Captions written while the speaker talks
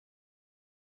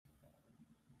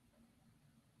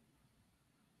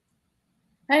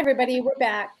Hi, everybody. We're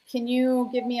back. Can you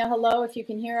give me a hello if you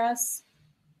can hear us?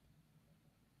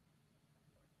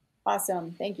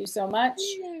 Awesome. Thank you so much.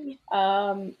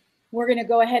 We're going to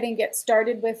go ahead and get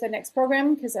started with the next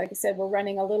program because, like I said, we're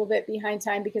running a little bit behind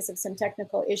time because of some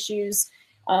technical issues.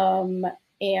 And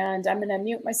I'm going to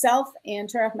mute myself and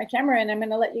turn off my camera, and I'm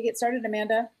going to let you get started,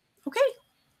 Amanda. Okay.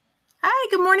 Hi,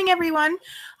 good morning, everyone.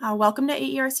 Welcome to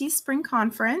AERC Spring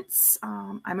Conference.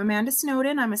 I'm Amanda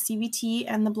Snowden. I'm a CVT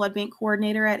and the Blood Bank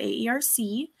Coordinator at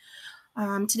AERC.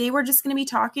 Today, we're just going to be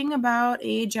talking about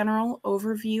a general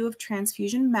overview of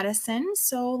transfusion medicine.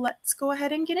 So let's go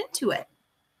ahead and get into it.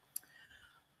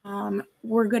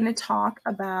 We're going to talk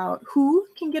about who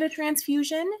can get a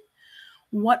transfusion,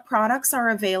 what products are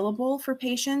available for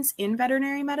patients in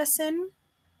veterinary medicine,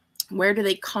 where do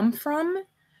they come from,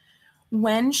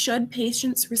 when should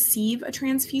patients receive a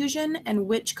transfusion and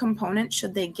which component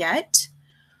should they get?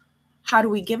 How do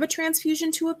we give a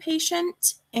transfusion to a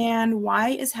patient? And why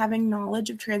is having knowledge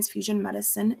of transfusion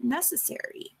medicine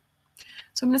necessary?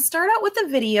 So I'm going to start out with a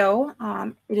video.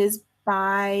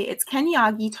 It's Ken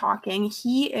Yagi talking.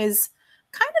 He is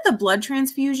kind of the blood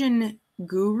transfusion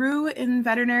guru in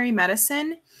veterinary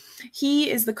medicine. He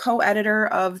is the co-editor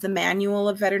of the Manual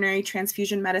of Veterinary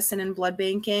Transfusion Medicine and Blood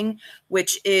Banking,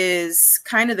 which is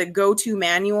kind of the go-to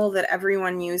manual that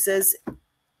everyone uses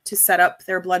to set up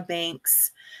their blood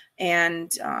banks and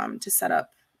to set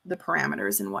up the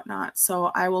parameters and whatnot.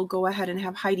 So I will go ahead and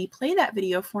have Heidi play that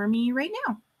video for me right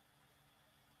now.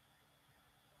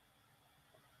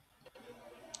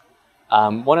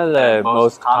 One of the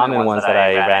most common ones that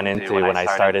I ran into when I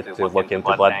started to look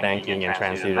into blood banking and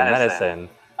transfusion medicine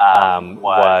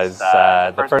was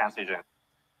the first transfusion.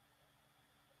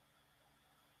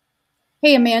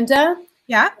 Hey, Amanda.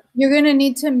 Yeah? You're going to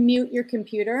need to mute your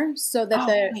computer so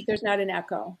that there's not an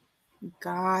echo.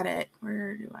 Got it.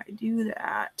 Where do I do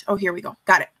that? Oh, here we go.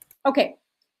 Got it. Okay.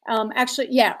 Actually,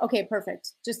 yeah. Okay,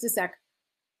 perfect. Just a sec.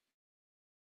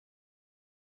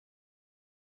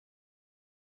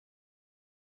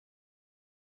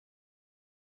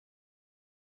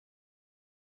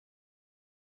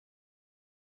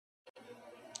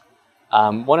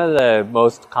 One of the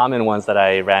most common ones that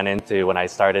I ran into when I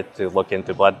started to look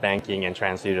into blood banking and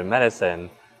transfusion medicine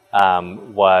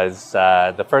was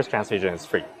the first transfusion is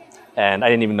free. And I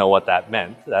didn't even know what that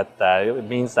meant. It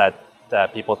means that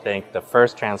people think the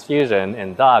first transfusion,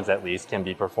 in dogs at least, can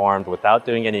be performed without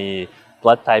doing any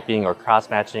blood typing or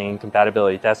cross-matching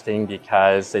compatibility testing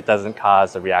because it doesn't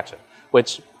cause a reaction,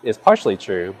 which is partially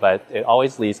true, but it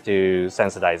always leads to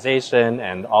sensitization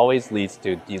and always leads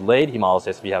to delayed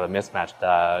hemolysis if you have a mismatched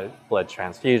blood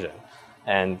transfusion.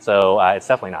 And so it's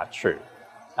definitely not true.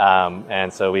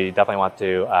 And so we definitely want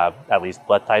to at least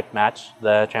blood type match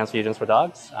the transfusions for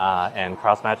dogs and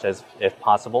cross-match if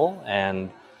possible.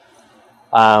 And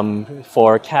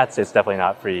for cats, it's definitely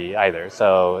not free either.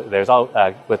 So there's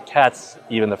with cats,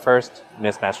 even the first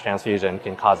mismatched transfusion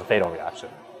can cause a fatal reaction.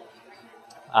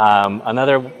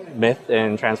 Another myth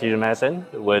in transfusion medicine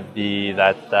would be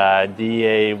that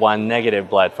DA1 negative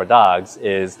blood for dogs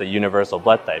is the universal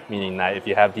blood type, meaning that if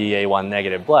you have DA1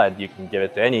 negative blood, you can give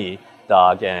it to any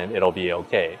dog and it'll be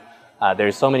okay.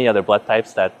 There's so many other blood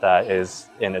types that is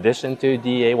in addition to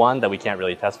DA1 that we can't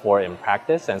really test for in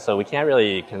practice, and so we can't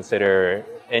really consider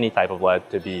any type of blood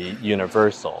to be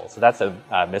universal. So that's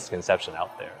a misconception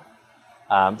out there.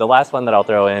 The last one that I'll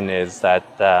throw in is that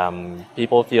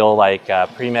people feel like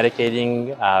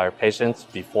pre-medicating our patients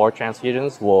before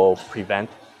transfusions will prevent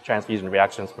transfusion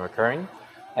reactions from occurring.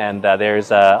 And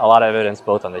there's a lot of evidence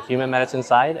both on the human medicine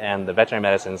side and the veterinary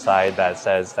medicine side that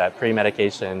says that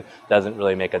pre-medication doesn't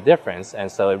really make a difference.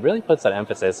 And so it really puts an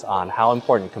emphasis on how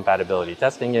important compatibility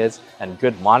testing is and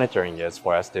good monitoring is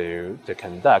for us to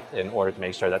conduct in order to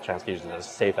make sure that transfusion is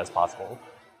as safe as possible.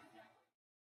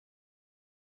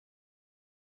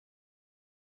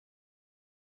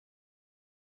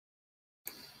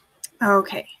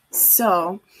 Okay,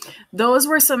 so those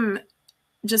were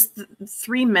just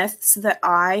three myths that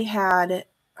I had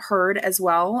heard as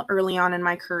well early on in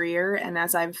my career. And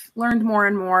as I've learned more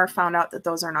and more, found out that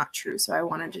those are not true. So I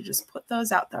wanted to just put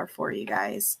those out there for you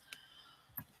guys.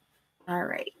 All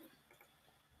right.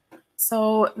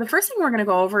 So the first thing we're going to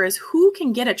go over is who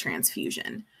can get a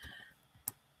transfusion.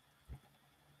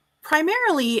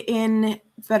 Primarily in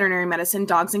veterinary medicine,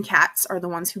 dogs and cats are the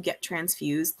ones who get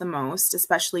transfused the most,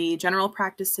 especially general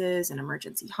practices and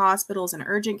emergency hospitals and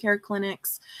urgent care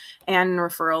clinics and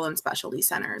referral and specialty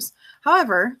centers.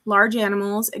 However, large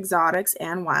animals, exotics,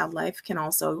 and wildlife can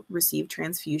also receive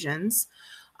transfusions.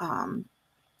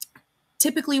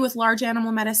 Typically with large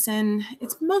animal medicine,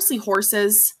 it's mostly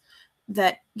horses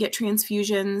that get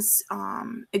transfusions.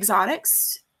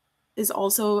 Exotics is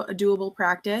also a doable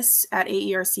practice. At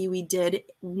AERC, we did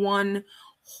one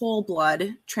whole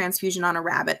blood transfusion on a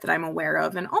rabbit that I'm aware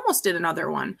of, and almost did another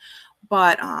one,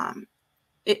 but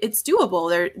it's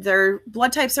doable. Their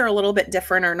blood types are a little bit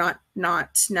different, or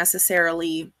not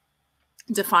necessarily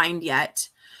defined yet,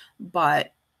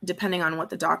 but depending on what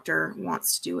the doctor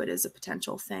wants to do, it is a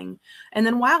potential thing. And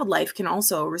then wildlife can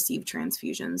also receive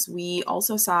transfusions. We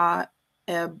also saw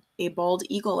a bald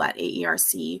eagle at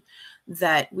AERC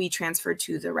that we transferred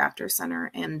to the Raptor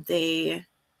Center, and they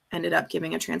ended up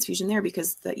giving a transfusion there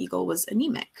because the eagle was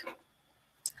anemic.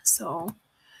 So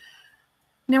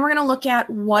now we're going to look at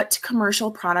what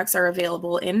commercial products are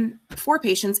available for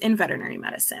patients in veterinary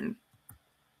medicine.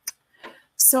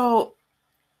 So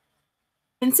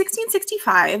in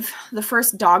 1665, the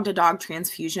first dog-to-dog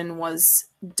transfusion was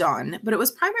done, but it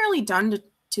was primarily done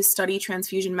to study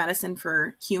transfusion medicine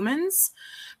for humans.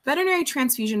 Veterinary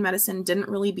transfusion medicine didn't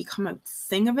really become a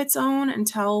thing of its own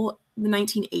until the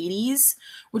 1980s,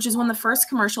 which is when the first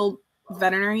commercial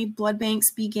veterinary blood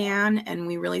banks began, and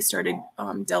we really started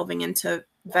delving into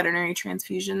veterinary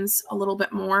transfusions a little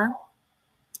bit more.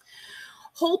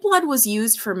 Whole blood was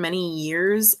used for many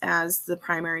years as the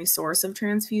primary source of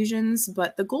transfusions,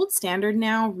 but the gold standard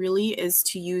now really is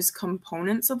to use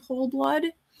components of whole blood.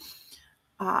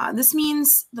 This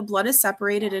means the blood is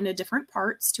separated into different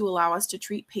parts to allow us to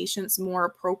treat patients more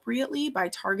appropriately by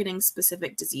targeting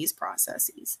specific disease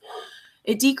processes.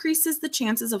 It decreases the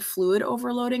chances of fluid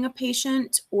overloading a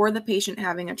patient or the patient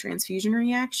having a transfusion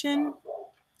reaction.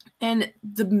 And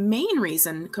the main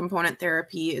reason component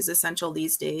therapy is essential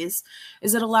these days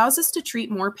is it allows us to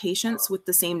treat more patients with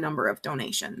the same number of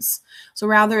donations. So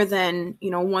rather than,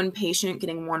 one patient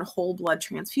getting one whole blood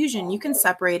transfusion, you can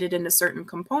separate it into certain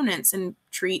components and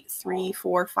treat 3,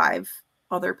 4, 5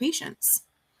 other patients.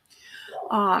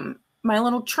 My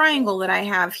little triangle that I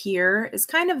have here is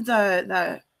kind of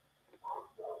the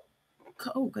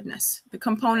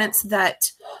components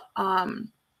that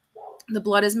the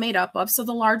blood is made up of. So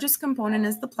the largest component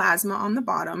is the plasma on the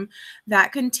bottom.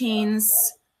 That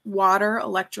contains water,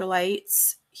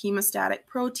 electrolytes, hemostatic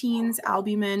proteins,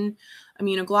 albumin,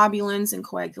 immunoglobulins, and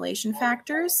coagulation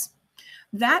factors.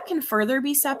 That can further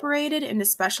be separated into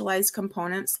specialized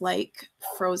components like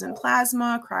frozen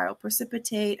plasma,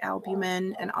 cryoprecipitate,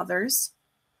 albumin, and others.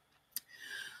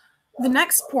 The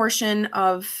next portion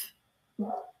of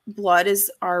blood is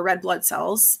our red blood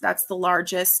cells. That's the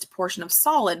largest portion of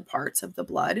solid parts of the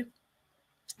blood.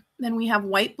 Then we have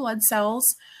white blood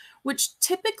cells, which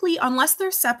typically, unless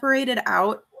they're separated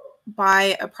out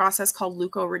by a process called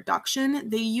leukoreduction,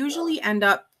 they usually end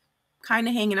up kind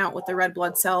of hanging out with the red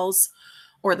blood cells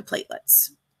or the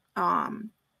platelets. And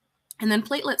then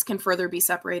platelets can further be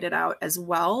separated out as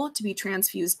well to be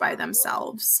transfused by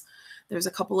themselves. There's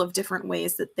a couple of different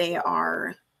ways that they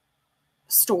are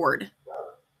stored.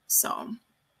 So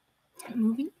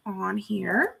moving on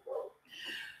here.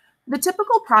 The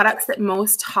typical products that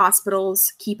most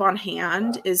hospitals keep on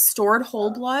hand is stored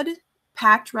whole blood,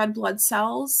 packed red blood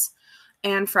cells,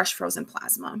 and fresh frozen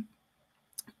plasma.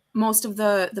 Most of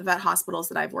the vet hospitals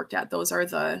that I've worked at, those are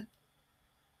the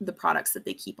products that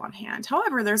they keep on hand.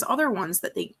 However, there's other ones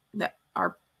that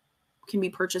can be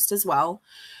purchased as well.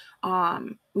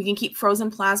 We can keep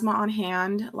frozen plasma on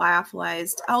hand,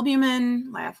 lyophilized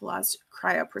albumin, lyophilized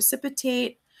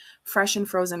cryoprecipitate, fresh and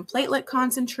frozen platelet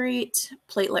concentrate,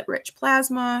 platelet-rich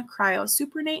plasma,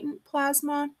 cryosupernatant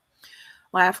plasma,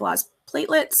 lyophilized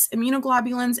platelets,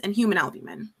 immunoglobulins, and human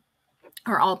albumin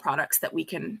are all products that we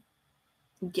can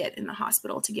get in the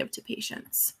hospital to give to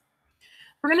patients.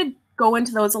 We're going to go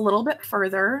into those a little bit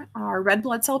further. Our red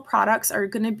blood cell products are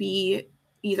going to be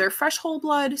either fresh whole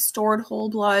blood, stored whole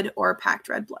blood, or packed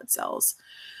red blood cells.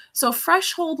 So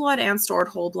fresh whole blood and stored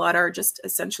whole blood are just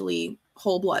essentially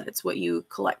whole blood. It's what you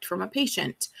collect from a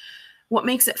patient. What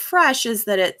makes it fresh is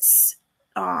that it's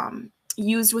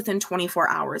used within 24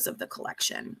 hours of the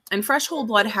collection. And fresh whole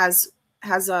blood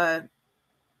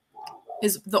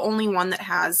is the only one that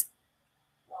has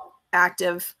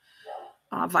active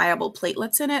viable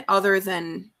platelets in it other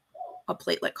than a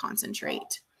platelet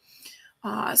concentrate.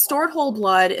 Stored whole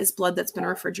blood is blood that's been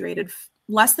refrigerated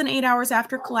less than 8 hours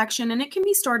after collection, and it can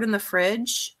be stored in the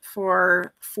fridge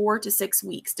for 4 to 6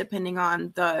 weeks, depending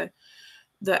on the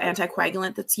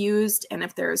anticoagulant that's used and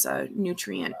if there's a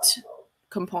nutrient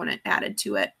component added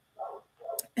to it.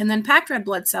 And then packed red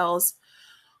blood cells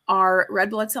are red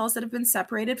blood cells that have been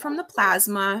separated from the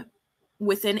plasma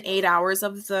within 8 hours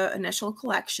of the initial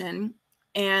collection,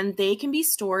 and they can be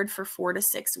stored for 4 to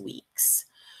 6 weeks.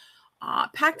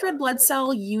 Packed red blood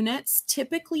cell units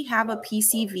typically have a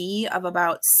PCV of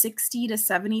about 60 to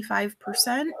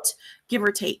 75%, give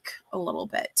or take a little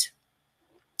bit.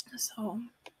 So,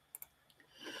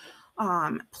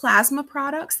 plasma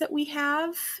products that we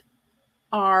have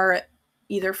are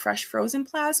either fresh frozen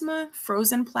plasma,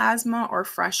 or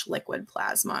fresh liquid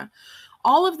plasma.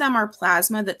 All of them are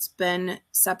plasma that's been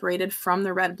separated from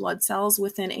the red blood cells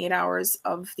within 8 hours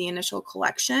of the initial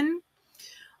collection.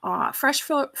 Fresh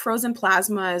frozen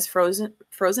plasma is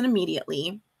frozen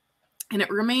immediately, and it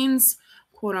remains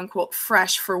quote unquote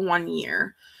fresh for 1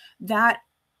 year.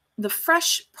 The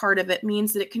fresh part of it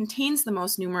means that it contains the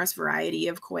most numerous variety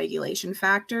of coagulation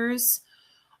factors.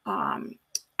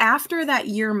 After that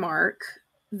year mark,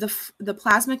 the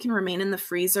plasma can remain in the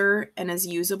freezer and is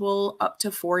usable up to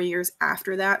 4 years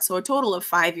after that. So a total of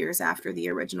 5 years after the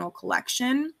original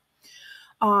collection.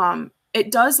 It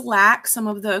does lack some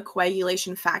of the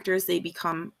coagulation factors. They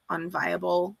become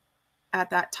unviable at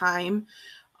that time,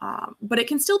 but it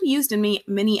can still be used in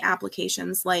many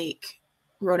applications like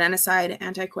rodenticide,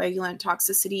 anticoagulant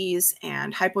toxicities,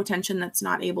 and hypotension that's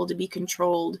not able to be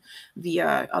controlled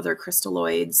via other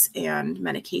crystalloids and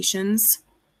medications.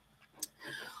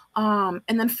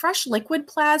 And then fresh liquid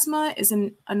plasma is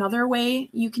another way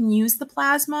you can use the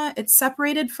plasma. It's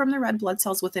separated from the red blood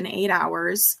cells within 8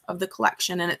 hours of the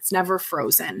collection, and it's never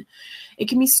frozen. It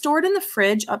can be stored in the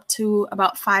fridge up to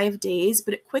about 5 days,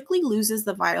 but it quickly loses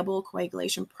the viable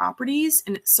coagulation properties,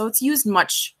 and so it's used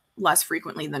much less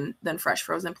frequently than fresh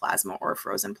frozen plasma or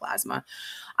frozen plasma.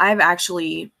 I've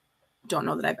actually don't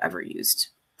know that I've ever used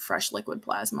fresh liquid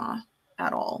plasma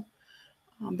at all,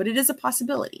 but it is a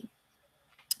possibility.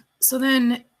 So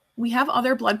then we have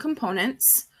other blood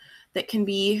components that can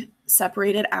be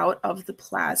separated out of the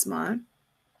plasma.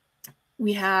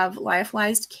 We have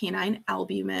lyophilized canine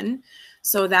albumin.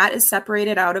 So that is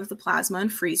separated out of the plasma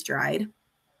and freeze-dried.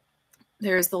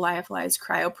 There's the lyophilized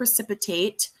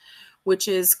cryoprecipitate, which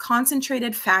is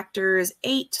concentrated factors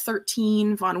 8,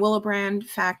 13, von Willebrand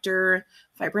factor,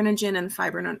 fibrinogen, and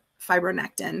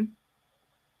fibronectin.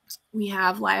 We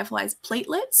have lyophilized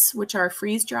platelets, which are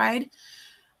freeze-dried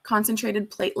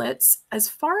concentrated platelets. As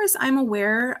far as I'm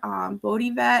aware,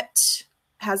 Bodivet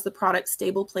has the product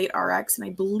Stable Plate RX, and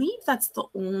I believe that's the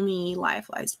only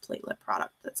lyophilized platelet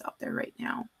product that's out there right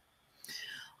now.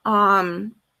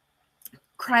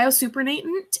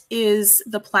 Cryosupernatant is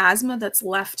the plasma that's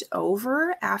left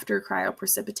over after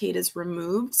cryoprecipitate is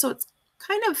removed. So it's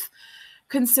kind of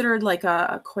considered like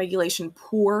a coagulation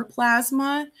poor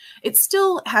plasma. It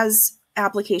still has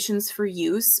applications for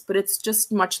use, but it's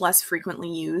just much less frequently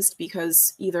used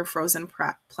because either frozen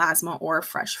plasma or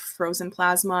fresh frozen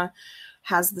plasma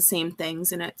has the same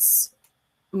things, and it's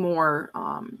more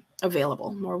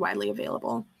available, more widely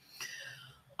available.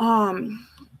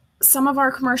 Some of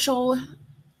our commercial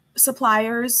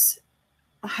suppliers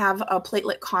have a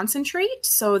platelet concentrate,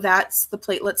 so that's the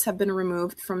platelets have been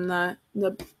removed from the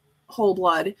whole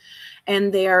blood,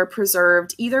 and they are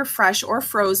preserved either fresh or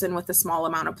frozen with a small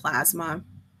amount of plasma.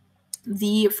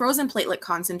 The frozen platelet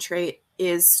concentrate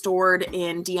is stored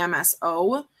in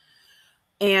DMSO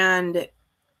and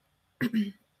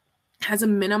has a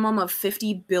minimum of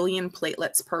 50 billion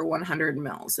platelets per 100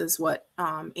 mils is what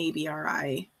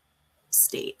ABRI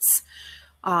states.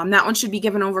 That one should be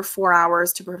given over 4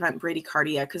 hours to prevent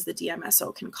bradycardia because the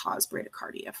DMSO can cause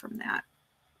bradycardia from that.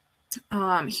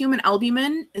 Human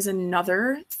albumin is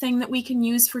another thing that we can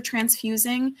use for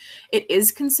transfusing. It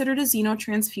is considered a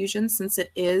xenotransfusion since it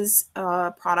is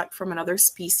a product from another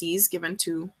species given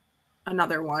to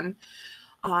another one.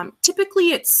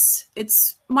 Typically,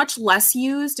 it's much less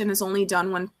used and is only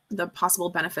done when the possible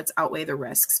benefits outweigh the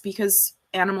risks, because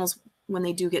animals, when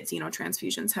they do get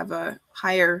xenotransfusions, have a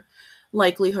higher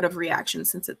likelihood of reaction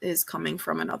since it is coming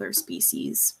from another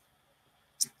species.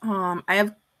 I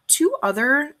have 2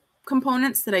 other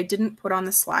components that I didn't put on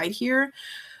the slide here.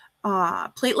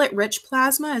 Platelet-rich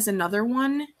plasma is another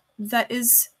one that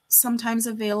is sometimes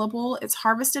available. It's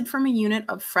harvested from a unit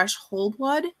of fresh whole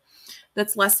blood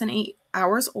that's less than 8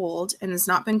 hours old and has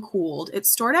not been cooled.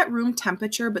 It's stored at room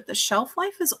temperature, but the shelf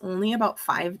life is only about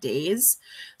 5 days,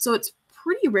 so it's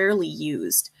pretty rarely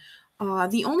used.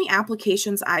 The only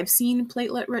applications I've seen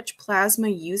platelet-rich plasma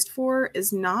used for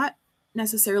is not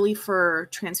necessarily for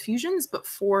transfusions, but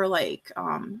for like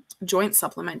joint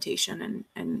supplementation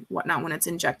and whatnot when it's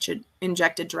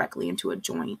injected directly into a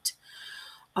joint.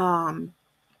 And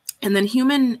then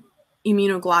human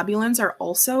immunoglobulins are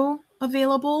also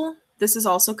available. This is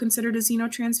also considered a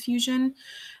xenotransfusion,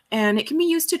 and it can be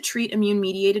used to treat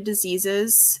immune-mediated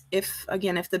diseases if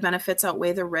the benefits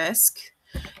outweigh the risk.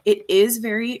 It is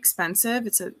very expensive.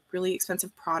 It's a really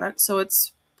expensive product, so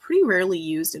it's pretty rarely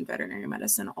used in veterinary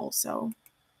medicine also.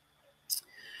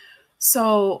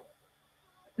 So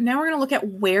now we're going to look at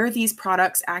where these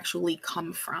products actually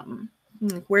come from.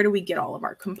 Where do we get all of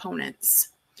our components?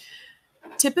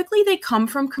 Typically, they come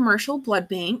from commercial blood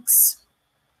banks.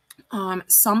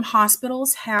 Some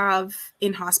hospitals have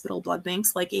in-hospital blood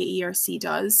banks like AERC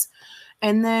does.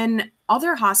 And then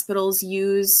other hospitals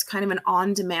use kind of an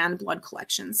on-demand blood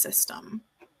collection system.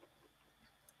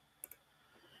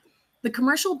 The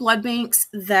commercial blood banks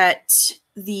that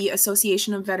the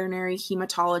Association of Veterinary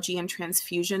Hematology and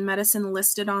Transfusion Medicine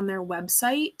listed on their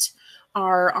website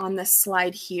are on this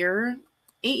slide here.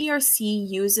 AERC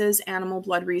uses Animal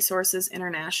Blood Resources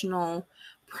International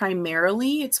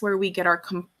primarily. It's where we get our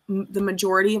the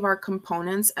majority of our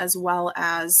components, as well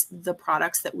as the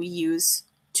products that we use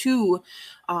to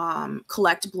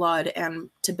collect blood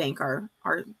and to bank our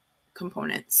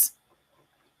components.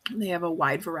 They have a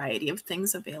wide variety of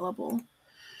things available.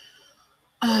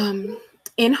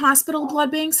 In-hospital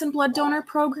blood banks and blood donor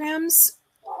programs,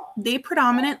 they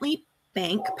predominantly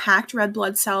bank packed red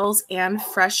blood cells and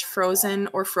fresh frozen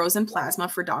or frozen plasma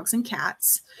for dogs and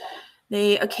cats.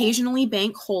 They occasionally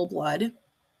bank whole blood.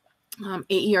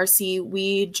 AERC,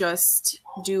 we just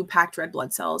do packed red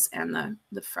blood cells and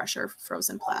the fresher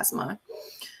frozen plasma.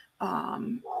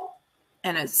 And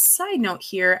a side note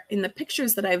here, in the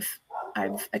pictures that I've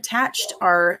attached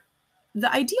are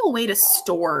the ideal way to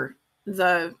store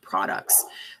the products.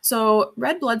 So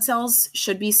red blood cells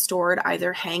should be stored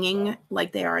either hanging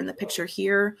like they are in the picture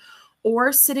here,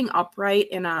 or sitting upright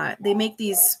in they make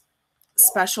these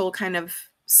special kind of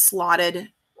slotted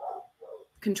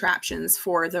contraptions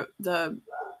for the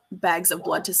bags of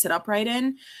blood to sit upright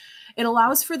in. It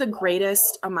allows for the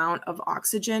greatest amount of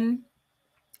oxygen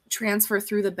transfer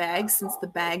through the bags, since the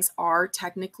bags are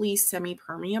technically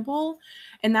semi-permeable,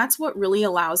 and that's what really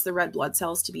allows the red blood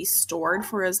cells to be stored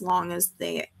for as long as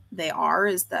they are,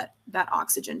 is that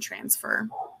oxygen transfer.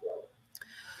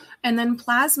 And then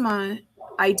plasma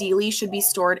ideally should be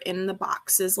stored in the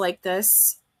boxes like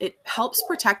this. It helps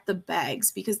protect the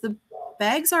bags because the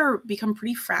bags become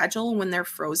pretty fragile when they're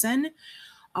frozen,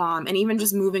 and even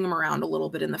just moving them around a little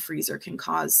bit in the freezer can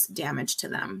cause damage to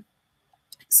them.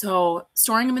 So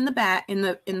storing them in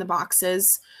the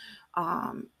boxes,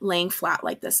 laying flat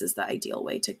like this is the ideal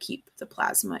way to keep the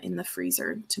plasma in the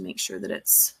freezer to make sure that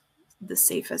it's the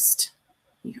safest.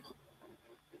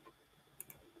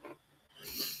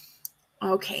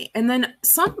 Okay, and then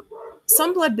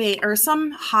some blood bank or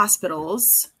some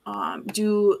hospitals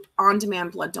do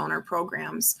on-demand blood donor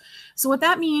programs. So what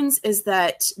that means is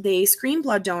that they screen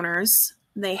blood donors.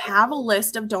 They have a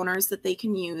list of donors that they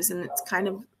can use, and it's kind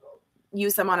of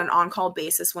use them on an on-call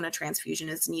basis when a transfusion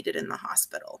is needed in the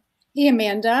hospital. Hey,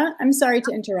 Amanda, I'm sorry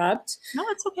to interrupt. No,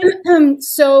 it's okay.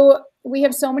 So we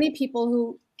have so many people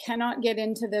who cannot get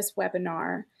into this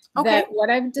webinar that what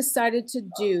I've decided to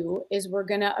do is we're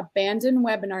going to abandon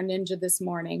Webinar Ninja this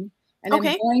morning, and I'm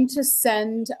going to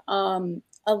send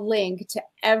a link to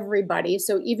everybody.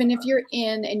 So even if you're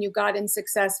in and you got in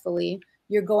successfully,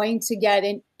 you're going to get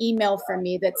an email from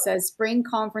me that says Spring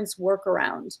Conference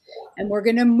Workaround. And we're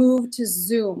going to move to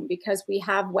Zoom because we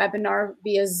have webinar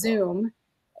via Zoom,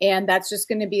 and that's just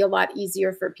going to be a lot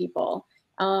easier for people.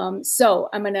 So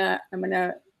I'm going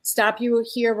to stop you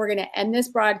here. We're going to end this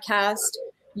broadcast.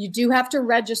 You do have to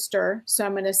register. So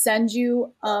I'm going to send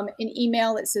you an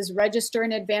email that says register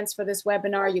in advance for this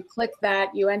webinar. You click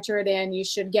that, you enter it in, you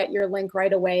should get your link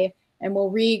right away, and we'll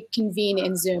reconvene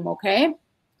in Zoom, okay?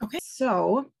 Okay,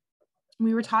 so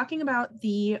we were talking about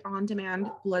the on-demand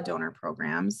blood donor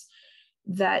programs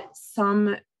that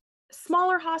some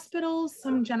smaller hospitals,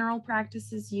 some general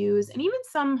practices use, and even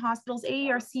some hospitals,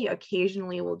 AERC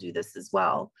occasionally will do this as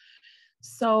well.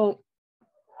 So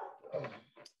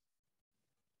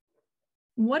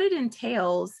what it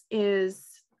entails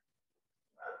is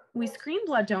we screen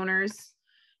blood donors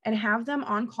and have them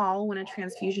on call when a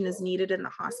transfusion is needed in the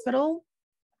hospital.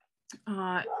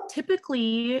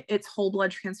 Typically, it's whole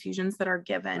blood transfusions that are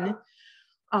given,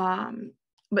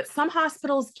 but some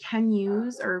hospitals can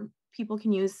use, or people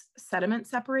can use, sediment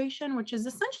separation, which is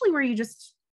essentially where you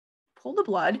just pull the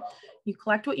blood, you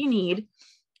collect what you need,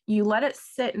 you let it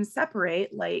sit and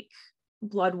separate like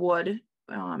blood would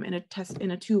in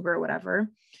a tube or whatever,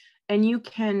 and you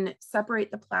can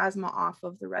separate the plasma off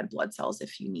of the red blood cells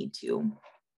if you need to.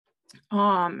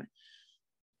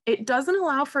 It doesn't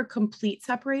allow for complete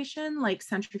separation like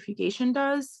centrifugation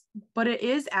does, but it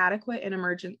is adequate in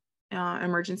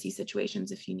emergency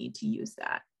situations if you need to use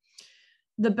that.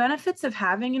 The benefits of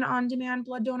having an on-demand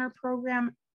blood donor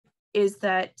program is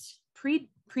that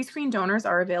pre-screened donors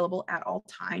are available at all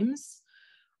times.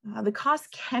 The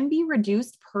cost can be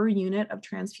reduced per unit of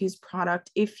transfused product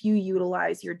if you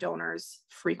utilize your donors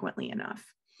frequently enough.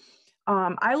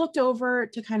 I looked over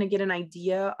to kind of get an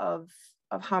idea of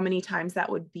how many times that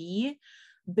would be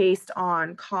based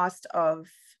on cost of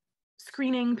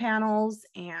screening panels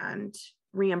and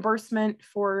reimbursement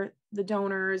for the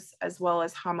donors, as well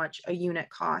as how much a unit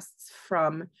costs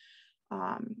from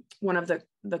one of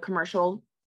the commercial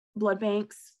blood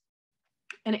banks.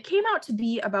 And it came out to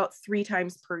be about 3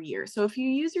 times per year. So if you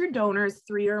use your donors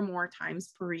 3 or more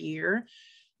times per year,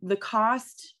 the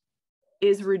cost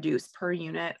is reduced per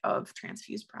unit of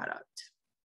transfused product.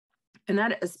 And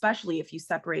that, especially if you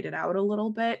separate it out a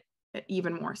little bit,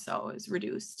 even more so is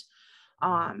reduced.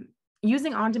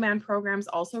 Using on-demand programs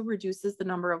also reduces the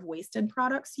number of wasted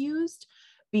products used,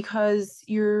 because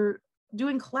you're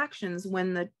doing collections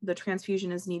when the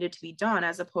transfusion is needed to be done,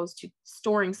 as opposed to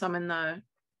storing some in the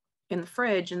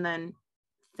fridge and then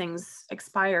things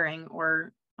expiring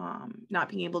or not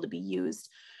being able to be used.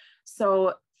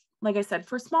 So like I said,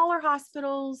 for smaller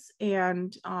hospitals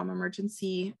and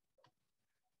emergency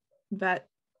vet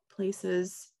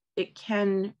places, it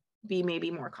can be maybe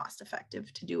more cost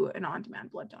effective to do an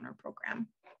on-demand blood donor program.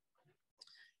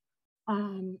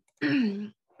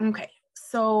 Okay,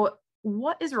 so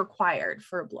what is required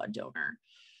for a blood donor?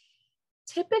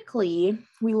 Typically,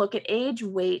 we look at age,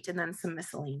 weight, and then some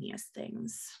miscellaneous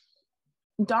things.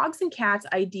 Dogs and cats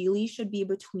ideally should be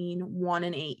between 1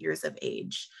 and 8 years of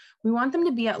age. We want them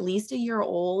to be at least a year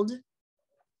old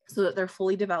so that they're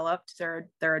fully developed,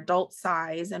 they're adult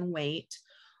size and weight.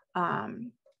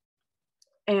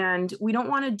 And we don't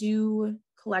want to do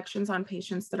collections on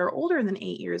patients that are older than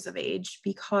 8 years of age,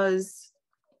 because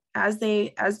as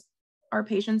our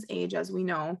patients age, as we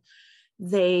know,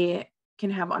 they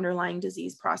can have underlying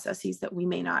disease processes that we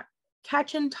may not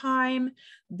catch in time.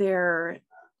 Their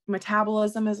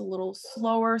metabolism is a little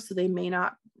slower, so they may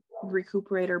not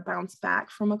recuperate or bounce back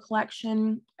from a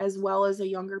collection as well as a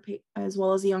younger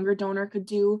donor could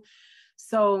do.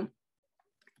 So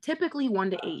typically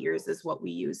 1 to 8 years is what we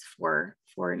use for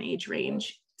an age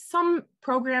range. Some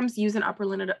programs use an upper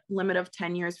limit of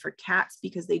 10 years for cats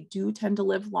because they do tend to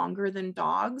live longer than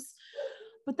dogs,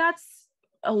 but that's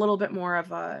a little bit more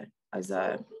of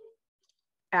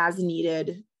as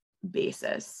needed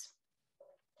basis.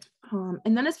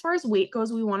 And then as far as weight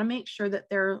goes, we want to make sure that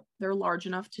they're large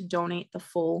enough to donate the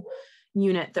full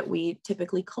unit that we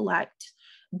typically collect.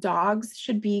 Dogs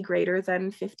should be greater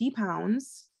than 50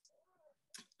 pounds.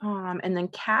 And then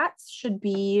cats should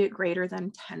be greater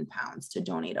than 10 pounds to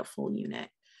donate a full unit.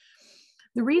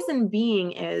 The reason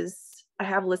being is I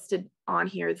have listed on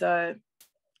here the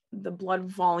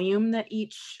blood volume that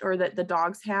the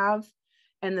dogs have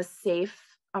and the safe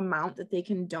amount that they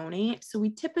can donate. So we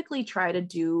typically try to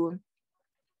do,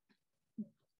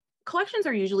 collections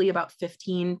are usually about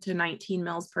 15 to 19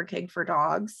 mils per kg for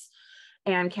dogs,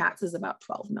 and cats is about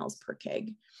 12 mils per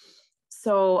kg.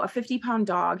 So a 50-pound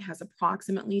dog has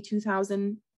approximately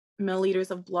 2,000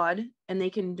 milliliters of blood, and they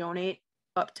can donate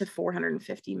up to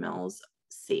 450 mils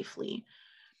safely.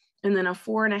 And then a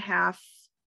 4.5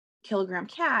 kilogram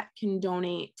cat can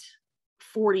donate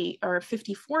 40 or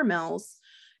 54 mils,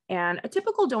 and a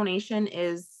typical donation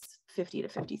is 50 to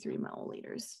 53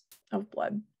 milliliters of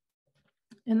blood.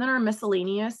 And then our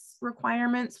miscellaneous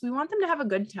requirements, we want them to have a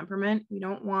good temperament. We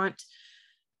don't want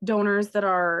donors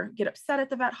that get upset at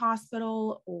the vet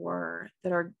hospital or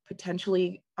that are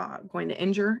potentially going to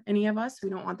injure any of us. We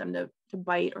don't want them to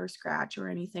bite or scratch or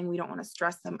anything. We don't want to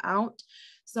stress them out.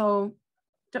 So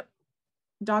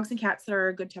dogs and cats that are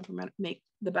a good temperament make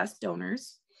the best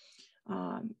donors.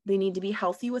 They need to be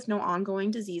healthy with no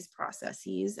ongoing disease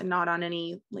processes and not on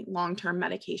any like long-term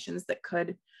medications that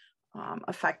could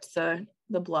affect the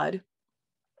blood.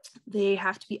 They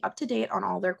have to be up to date on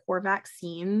all their core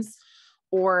vaccines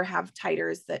or have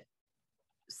titers that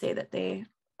say that they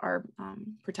are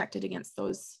protected against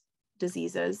those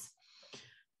diseases.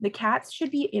 The cats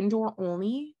should be indoor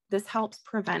only. This helps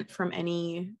prevent from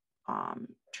any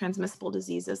transmissible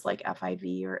diseases like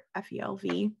FIV or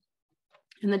FELV.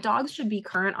 And the dogs should be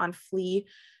current on flea,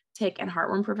 tick, and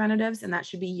heartworm preventatives, and that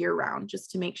should be year-round, just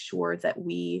to make sure that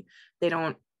they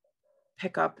don't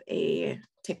pick up a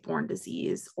tick-borne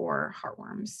disease or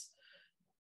heartworms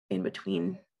in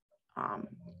between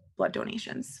blood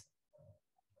donations.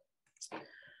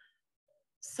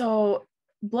 So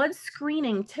blood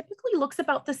screening typically looks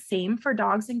about the same for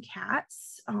dogs and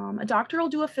cats. A doctor will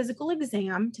do a physical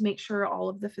exam to make sure all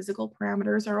of the physical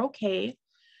parameters are okay.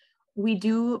 We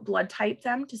do blood type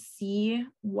them to see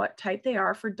what type they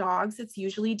are. For dogs, it's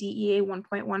usually DEA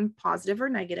 1.1 positive or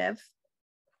negative.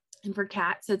 And for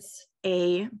cats, it's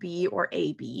A, B, or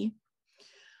AB.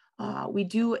 We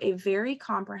do a very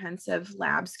comprehensive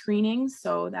lab screening.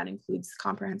 So that includes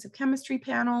comprehensive chemistry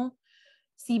panel,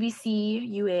 CBC,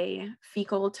 UA,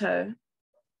 fecal to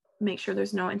make sure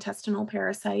there's no intestinal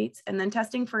parasites, and then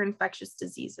testing for infectious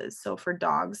diseases. So for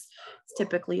dogs, it's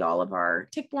typically all of our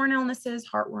tick-borne illnesses,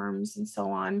 heartworms, and so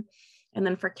on. And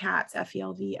then for cats,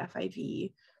 FELV,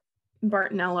 FIV,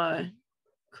 Bartonella,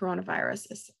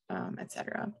 coronavirus,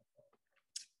 etc.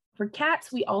 For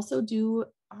cats, we also do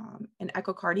an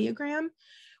echocardiogram.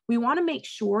 We want to make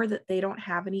sure that they don't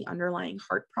have any underlying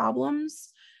heart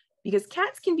problems, because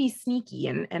cats can be sneaky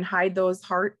and hide those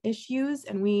heart issues.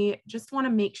 And we just want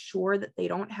to make sure that they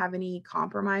don't have any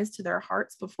compromise to their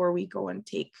hearts before we go and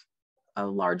take a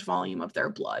large volume of their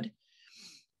blood.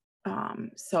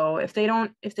 So if they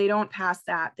don't pass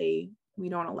that, we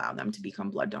don't allow them to become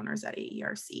blood donors at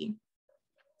AERC.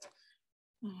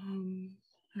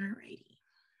 Alrighty,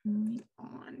 moving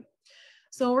on.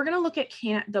 So we're going to look at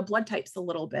the blood types a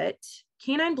little bit.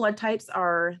 Canine blood types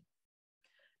are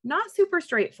not super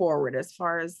straightforward as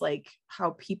far as like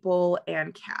how people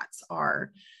and cats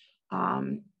are.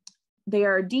 They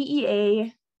are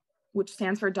DEA, which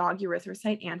stands for dog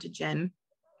erythrocyte antigen.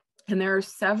 And there are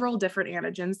several different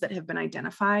antigens that have been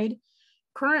identified.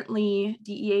 Currently,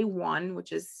 DEA1,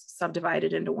 which is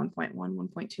subdivided into 1.1,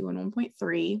 1.2, and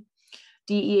 1.3.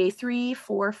 DEA3,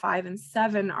 4, 5, and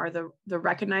 7 are the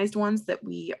recognized ones that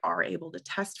we are able to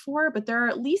test for, but there are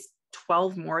at least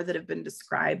 12 more that have been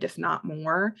described, if not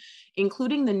more,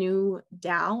 including the new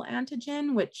DAL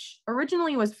antigen, which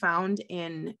originally was found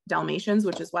in Dalmatians,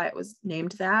 which is why it was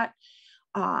named that.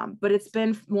 But it's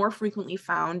been more frequently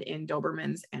found in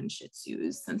Dobermans and Shih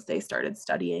Tzus since they started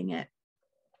studying it.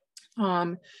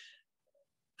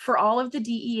 For all of the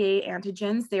DEA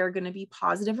antigens, they are going to be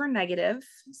positive or negative.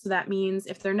 So that means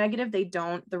if they're negative,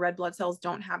 the red blood cells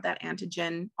don't have that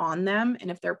antigen on them.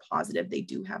 And if they're positive, they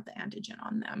do have the antigen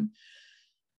on them.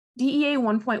 DEA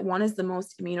 1.1 is the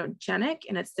most immunogenic,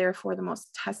 and it's therefore the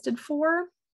most tested for.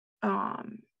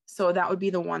 So that would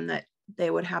be the one that they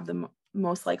would have the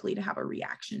most likely to have a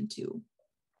reaction to.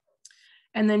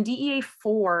 And then DEA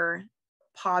 4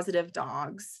 positive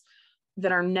dogs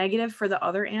that are negative for the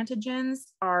other antigens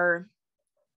are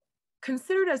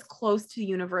considered as close to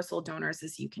universal donors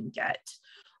as you can get.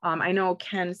 I know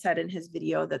Ken said in his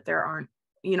video that there aren't,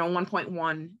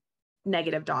 1.1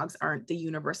 negative dogs aren't the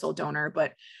universal donor,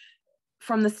 but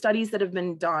from the studies that have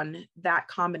been done, that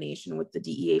combination with the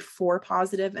DEA4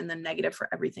 positive and then negative for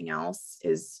everything else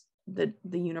is the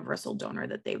universal donor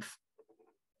that they've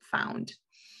found.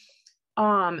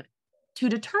 To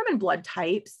determine blood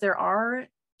types, there are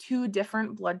 2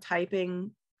 different blood typing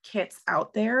kits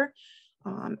out there.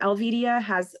 Elvidia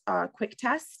has a quick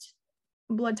test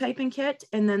blood typing kit,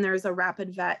 and then there's a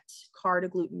rapid vet card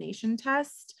agglutination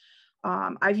test.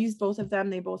 I've used both of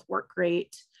them. They both work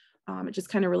great. It just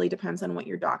kind of really depends on what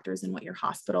your doctors and what your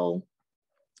hospital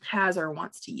has or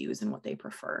wants to use and what they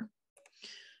prefer.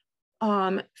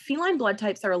 Feline blood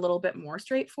types are a little bit more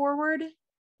straightforward.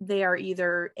 They are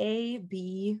either A,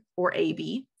 B, or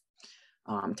AB.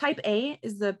 Type A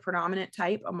is the predominant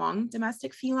type among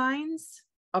domestic felines.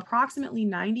 Approximately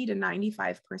 90 to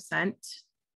 95%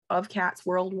 of cats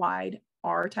worldwide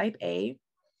are type A.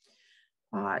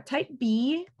 Type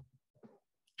B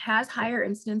has higher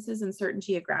incidences in certain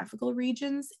geographical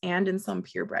regions and in some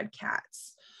purebred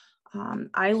cats.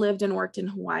 I lived and worked in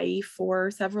Hawaii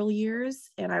for several years,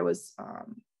 and I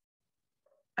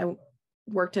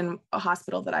worked in a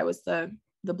hospital that I was the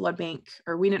blood bank,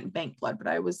 or we didn't bank blood, but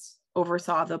I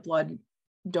oversaw the blood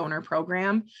donor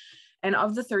program. And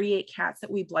of the 38 cats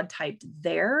that we blood typed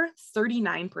there,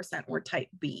 39% were type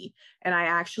B. And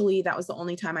that was the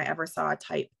only time I ever saw a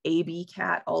type AB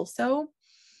cat also.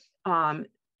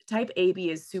 Type AB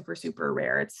is super, super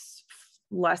rare. It's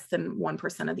less than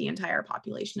 1% of the entire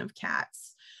population of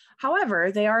cats.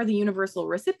 However, they are the universal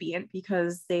recipient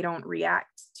because they don't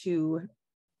react to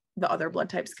the other blood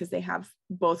types because they have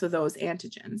both of those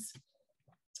antigens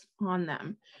on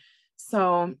them.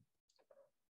 So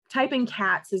typing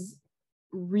cats is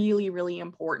really, really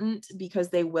important because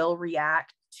they will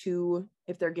react to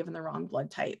if they're given the wrong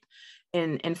blood type.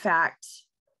 And in fact,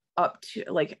 up to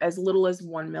like as little as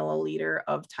 1 milliliter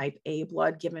of type A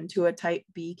blood given to a type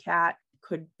B cat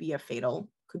could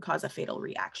cause a fatal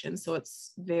reaction. So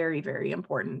it's very, very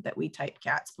important that we type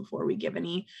cats before we give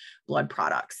any blood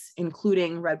products,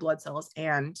 including red blood cells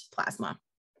and plasma.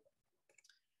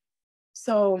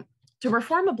 So to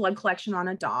perform a blood collection on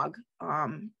a dog,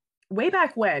 way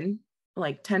back when,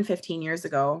 like 10, 15 years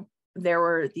ago, there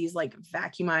were these like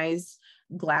vacuumized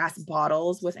glass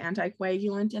bottles with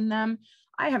anticoagulant in them.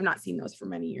 I have not seen those for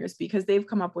many years because they've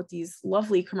come up with these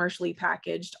lovely commercially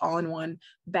packaged all-in-one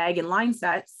bag and line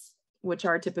sets, which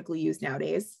are typically used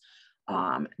nowadays.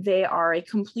 They are a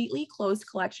completely closed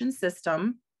collection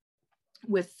system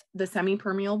with the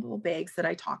semi-permeable bags that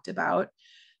I talked about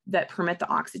that permit the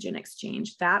oxygen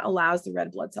exchange. That allows the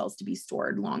red blood cells to be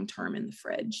stored long-term in the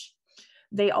fridge.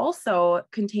 They also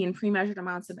contain pre-measured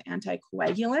amounts of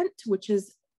anticoagulant, which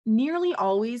is nearly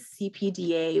always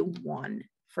CPDA 1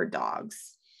 for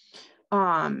dogs.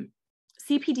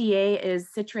 CPDA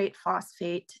is citrate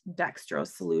phosphate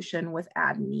dextrose solution with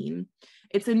adenine.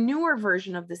 It's a newer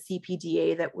version of the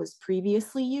CPDA that was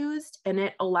previously used, and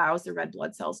it allows the red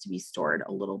blood cells to be stored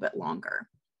a little bit longer.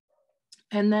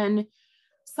 And then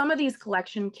some of these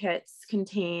collection kits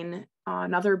contain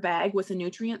another bag with a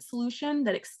nutrient solution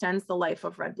that extends the life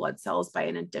of red blood cells by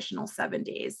an additional 7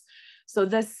 days. So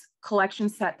this collection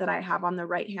set that I have on the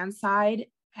right-hand side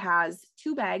has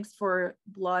 2 bags for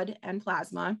blood and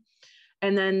plasma.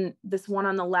 And then this one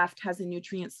on the left has a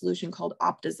nutrient solution called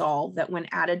Optazol that when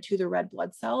added to the red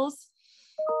blood cells,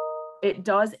 it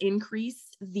does increase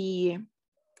the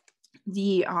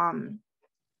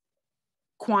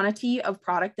quantity of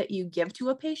product that you give to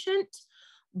a patient,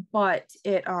 but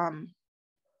it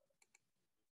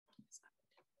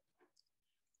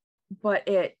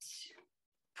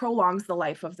prolongs the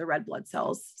life of the red blood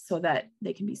cells so that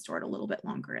they can be stored a little bit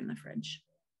longer in the fridge.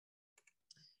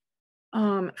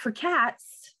 For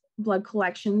cats, blood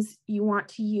collections, you want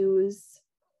to use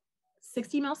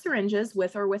 60 ml syringes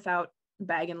with or without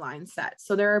bag and line set.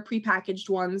 So there are prepackaged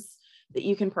ones that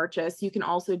you can purchase. You can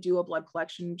also do a blood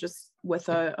collection just with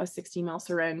a 60 ml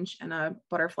syringe and a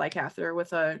butterfly catheter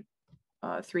with a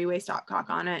 3-way stopcock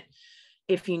on it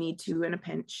if you need to in a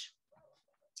pinch.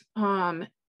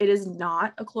 It is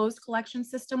not a closed collection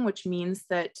system, which means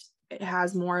that it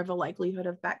has more of a likelihood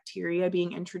of bacteria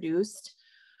being introduced.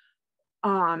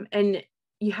 And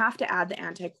you have to add the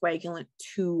anticoagulant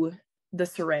to the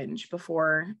syringe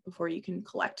before you can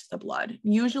collect the blood.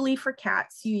 Usually for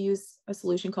cats, you use a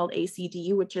solution called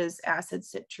ACD, which is acid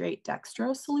citrate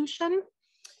dextrose solution.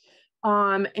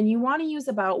 And you want to use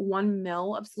about 1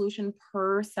 ml of solution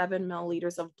per 7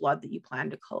 milliliters of blood that you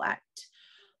plan to collect.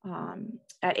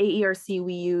 At AERC,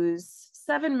 we use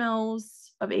 7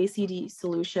 mils of ACD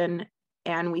solution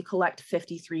and we collect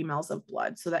 53 mils of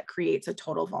blood. So that creates a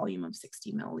total volume of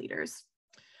 60 milliliters.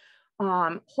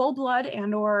 Whole blood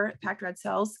and or packed red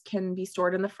cells can be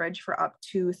stored in the fridge for up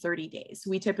to 30 days.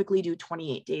 We typically do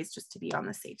 28 days just to be on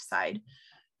the safe side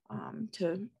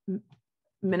to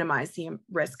minimize the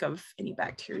risk of any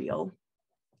bacterial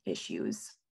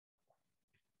issues.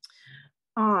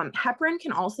 Heparin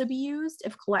can also be used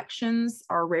if collections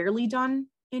are rarely done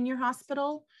in your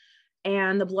hospital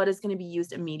and the blood is going to be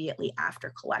used immediately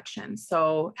after collection.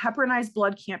 So heparinized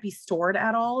blood can't be stored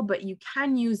at all, but you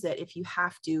can use it if you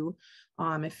have to,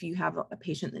 if you have a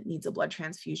patient that needs a blood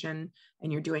transfusion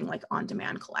and you're doing like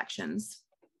on-demand collections.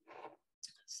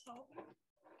 So,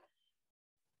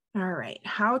 all right,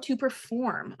 how to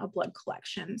perform a blood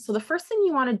collection. So the first thing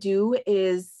you want to do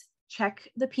is check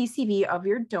the PCV of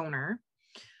your donor.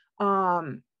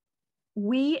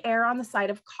 We err on the side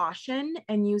of caution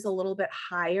and use a little bit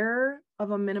higher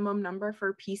of a minimum number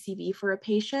for PCV for a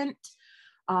patient.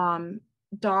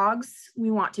 Dogs,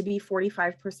 we want to be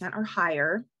 45% or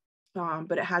higher,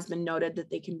 but it has been noted that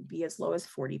they can be as low as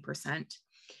 40%.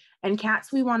 And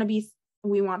cats, we want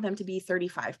them to be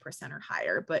 35% or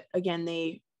higher, but again,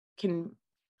 they can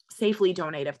safely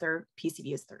donate if their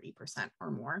PCV is 30% or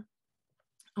more.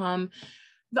 The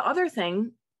other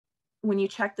thing, when you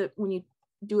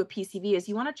do a PCV is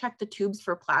you want to check the tubes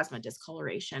for plasma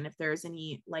discoloration if there's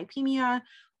any lipemia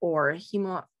or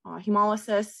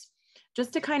hemolysis,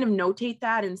 just to kind of notate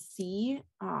that and see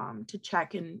to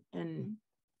check and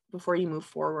before you move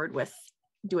forward with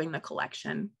doing the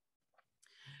collection.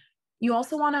 You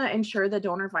also want to ensure the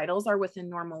donor vitals are within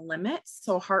normal limits.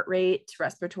 So heart rate,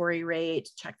 respiratory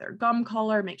rate, check their gum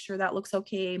color, make sure that looks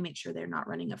okay, make sure they're not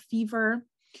running a fever,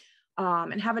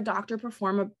 and have a doctor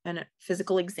perform a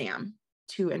physical exam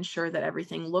to ensure that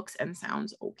everything looks and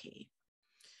sounds okay.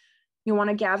 You want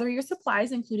to gather your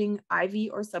supplies, including IV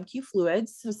or sub-Q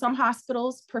fluids. So some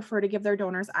hospitals prefer to give their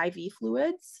donors IV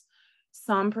fluids.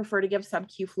 Some prefer to give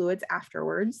sub-Q fluids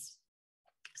afterwards.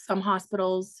 Some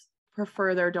hospitals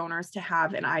prefer their donors to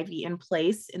have an IV in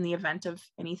place in the event of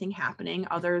anything happening.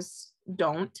 Others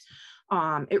don't.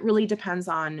 It really depends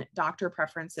on doctor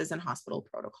preferences and hospital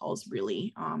protocols,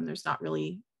 really. There's not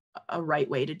really a right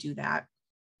way to do that.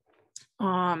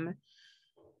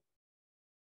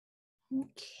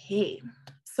 Okay,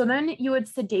 So then you would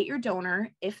sedate your donor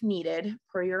if needed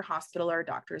per your hospital or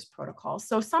doctor's protocol.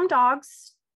 So some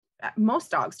dogs,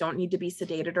 most dogs don't need to be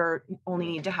sedated or only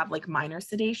need to have like minor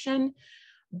sedation,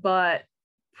 but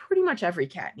pretty much every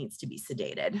cat needs to be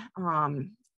sedated.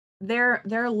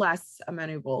 They're less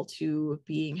amenable to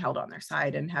being held on their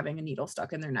side and having a needle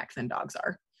stuck in their neck than dogs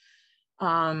are.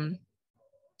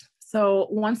 So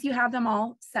once you have them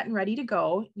all set and ready to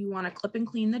go, you want to clip and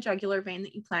clean the jugular vein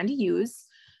that you plan to use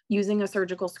using a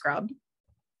surgical scrub.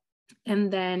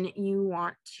 And then you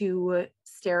want to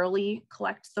sterilely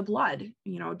collect the blood.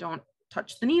 You know, don't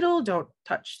touch the needle, don't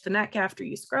touch the neck after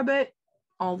you scrub it,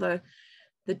 all the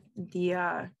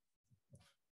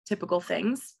typical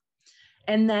things.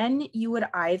 And then you would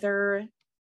either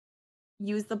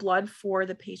use the blood for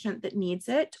the patient that needs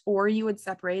it, or you would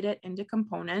separate it into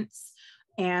components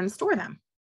and store them.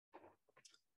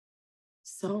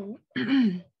 So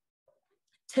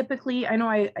typically, I know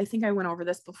I think I went over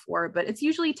this before, but it's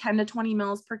usually 10 to 20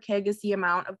 mils per kg is the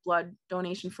amount of blood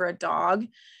donation for a dog,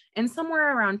 and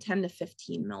somewhere around 10 to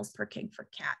 15 mils per kg for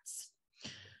cats.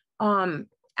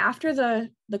 After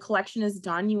the collection is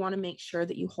done, you want to make sure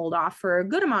that you hold off for a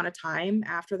good amount of time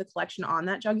after the collection on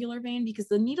that jugular vein, because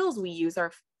the needles we use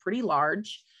are pretty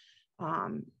large.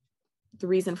 The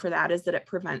reason for that is that it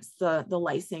prevents the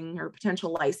lysing or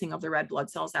potential lysing of the red blood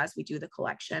cells as we do the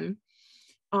collection.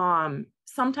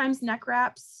 Sometimes neck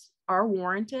wraps are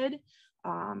warranted.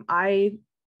 I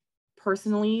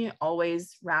personally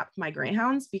always wrap my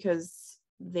greyhounds because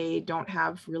they don't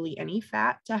have really any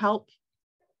fat to help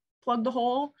plug the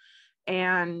hole,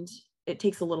 and it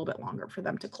takes a little bit longer for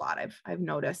them to clot, I've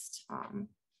noticed.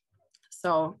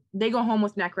 So they go home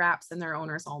with neck wraps, and their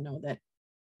owners all know that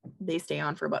they stay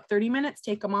on for about 30 minutes,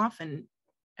 take them off, and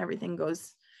everything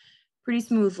goes pretty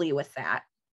smoothly with that.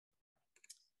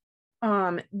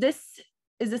 This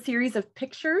is a series of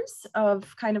pictures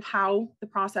of kind of how the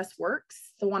process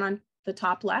works. The one on the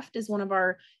top left is one of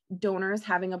our donors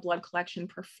having a blood collection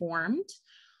performed.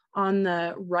 On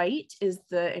the right is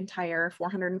the entire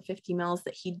 450 mils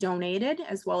that he donated,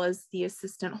 as well as the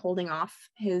assistant holding off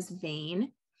his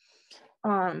vein.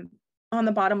 On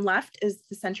the bottom left is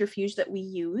the centrifuge that we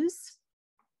use.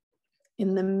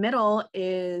 In the middle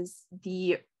is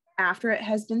after it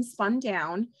has been spun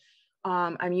down,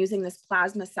 I'm using this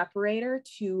plasma separator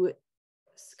to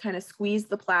kind of squeeze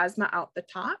the plasma out the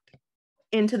top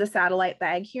into the satellite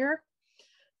bag here.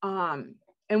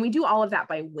 And we do all of that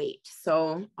by weight.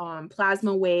 So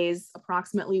plasma weighs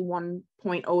approximately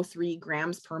 1.03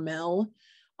 grams per mil.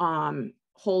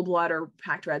 Whole blood or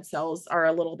packed red cells are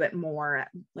a little bit more at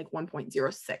like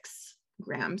 1.06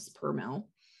 grams per mil.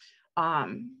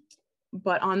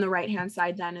 But on the right-hand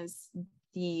side then is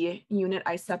the unit.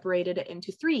 I separated it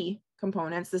into 3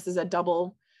 components. This is a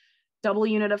double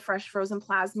unit of fresh frozen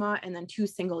plasma, and then 2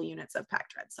 single units of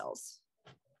packed red cells.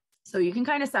 So you can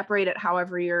kind of separate it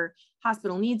however your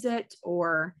hospital needs it,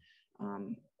 or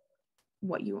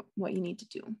what you need to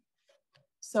do.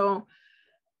 So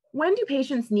when do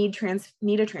patients need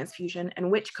a transfusion, and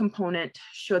which component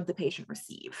should the patient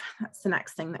receive? That's the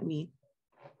next thing that we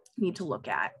need to look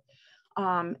at.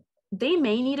 They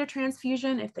may need a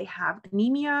transfusion if they have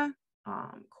anemia,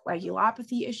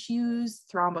 coagulopathy issues,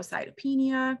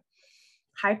 thrombocytopenia,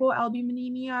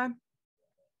 hypoalbuminemia,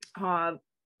 von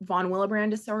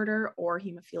Willebrand disorder or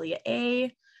hemophilia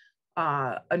A,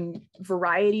 a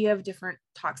variety of different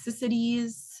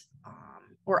toxicities,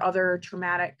 or other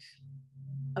traumatic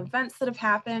events that have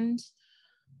happened.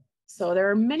 So there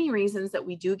are many reasons that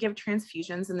we do give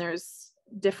transfusions, and there's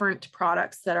different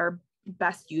products that are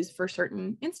best used for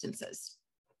certain instances.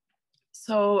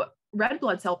 So red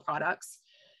blood cell products,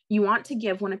 you want to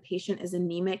give when a patient is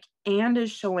anemic and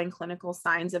is showing clinical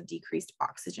signs of decreased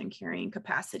oxygen carrying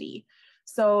capacity.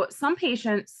 So some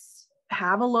patients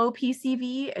have a low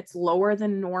PCV, it's lower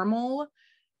than normal,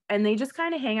 and they just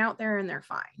kind of hang out there and they're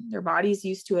fine. Their body's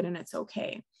used to it and it's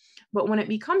okay. But when it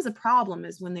becomes a problem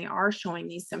is when they are showing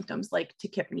these symptoms like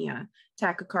tachypnea,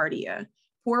 tachycardia,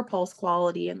 poor pulse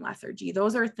quality, and lethargy.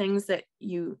 Those are things that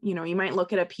you might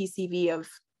look at a PCV of,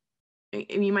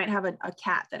 you might have a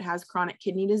cat that has chronic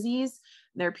kidney disease.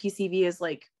 Their PCV is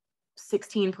like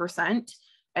 16%,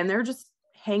 and they're just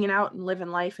hanging out and living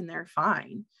life and they're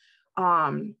fine.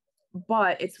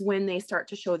 But it's when they start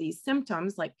to show these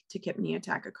symptoms like tachypnea,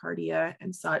 tachycardia,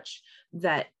 and such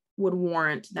that would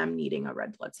warrant them needing a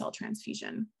red blood cell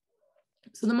transfusion.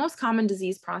 So the most common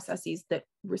disease processes that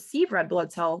receive red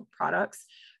blood cell products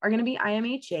are going to be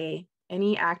IMHA,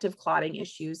 any active clotting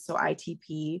issues, so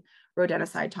ITP,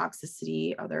 rodenticide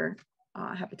toxicity, other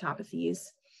hepatopathies,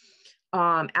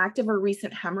 active or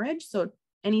recent hemorrhage, so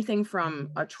anything from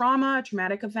a trauma, a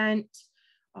traumatic event,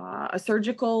 a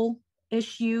surgical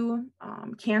issue.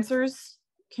 Cancers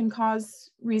can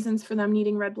cause reasons for them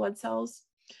needing red blood cells.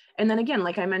 And then again,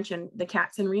 like I mentioned, the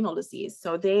cats and renal disease.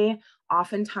 So they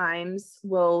oftentimes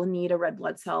will need a red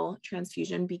blood cell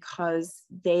transfusion because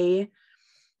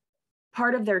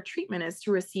part of their treatment is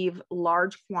to receive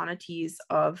large quantities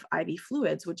of IV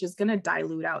fluids, which is going to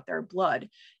dilute out their blood.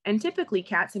 And typically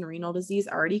cats and renal disease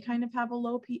already kind of have a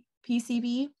low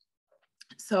PCV.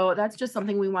 So that's just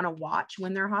something we want to watch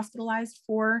when they're hospitalized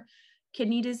for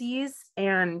kidney disease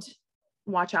and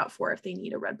watch out for if they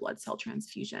need a red blood cell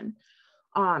transfusion.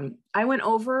 I went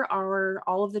over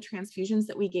all of the transfusions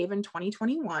that we gave in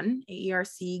 2021.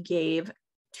 AERC gave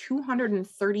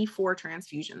 234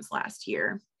 transfusions last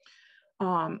year.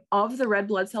 Of the red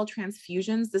blood cell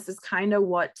transfusions, this is kind of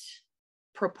what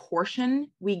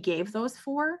proportion we gave those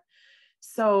for.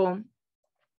 So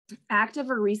active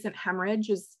or recent hemorrhage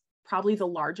is probably the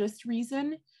largest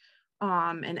reason.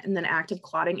 And then active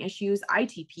clotting issues.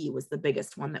 ITP was the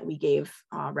biggest one that we gave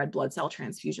red blood cell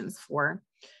transfusions for.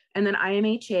 And then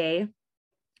IMHA,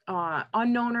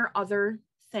 unknown or other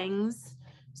things.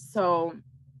 So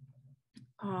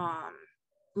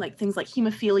like things like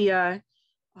hemophilia,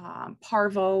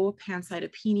 parvo,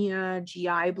 pancytopenia,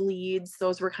 GI bleeds,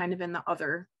 those were kind of in the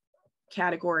other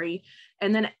category.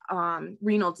 And then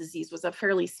renal disease was a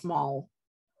fairly small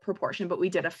proportion, but we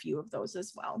did a few of those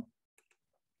as well.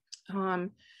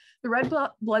 The red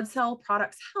blood cell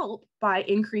products help by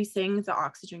increasing the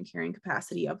oxygen carrying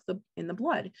capacity in the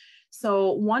blood.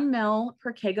 So 1 ml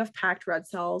per kg of packed red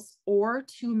cells or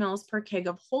 2 mL per kg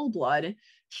of whole blood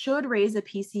should raise a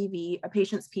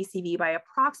patient's PCV by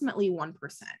approximately 1%.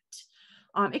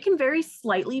 It can vary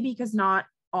slightly because not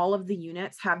all of the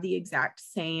units have the exact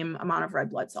same amount of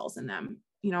red blood cells in them.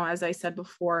 You know, as I said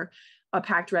before, a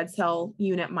packed red cell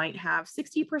unit might have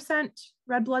 60%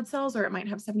 red blood cells, or it might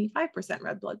have 75%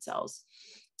 red blood cells.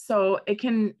 So it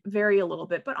can vary a little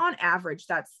bit, but on average,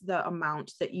 that's the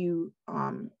amount that you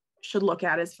should look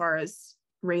at as far as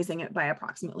raising it by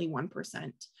approximately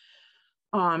 1%.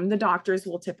 The doctors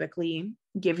will typically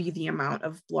give you the amount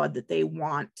of blood that they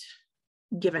want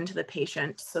given to the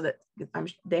patient so that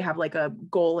they have like a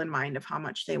goal in mind of how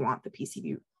much they want the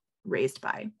PCV raised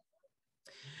by.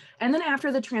 And then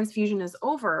after the transfusion is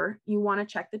over, you want to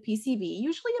check the PCV,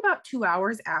 usually about 2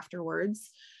 hours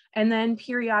afterwards, and then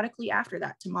periodically after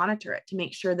that to monitor it to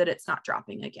make sure that it's not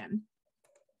dropping again.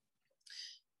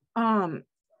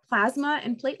 Plasma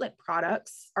and platelet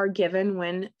products are given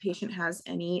when patient has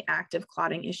any active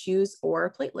clotting issues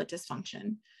or platelet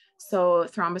dysfunction. So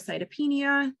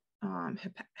thrombocytopenia,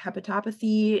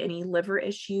 hepatopathy, any liver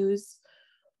issues,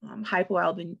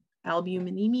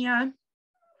 hypoalbuminemia,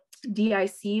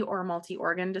 DIC or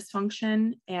multi-organ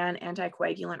dysfunction, and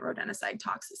anticoagulant rodenticide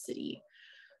toxicity.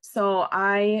 So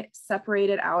I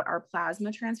separated out our plasma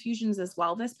transfusions as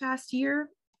well this past year.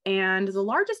 And the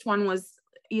largest one was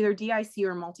either DIC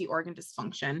or multi-organ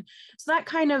dysfunction. So that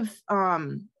kind of,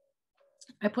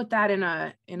 I put that in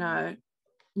a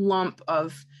lump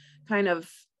of kind of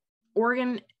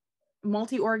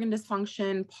multi-organ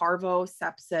dysfunction, parvo,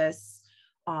 sepsis,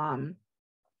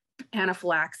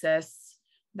 anaphylaxis,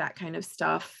 that kind of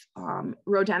stuff.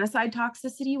 Rodenticide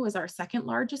toxicity was our second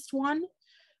largest one.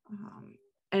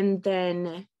 And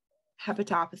then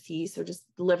hepatopathy, so just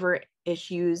liver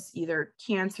issues, either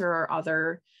cancer or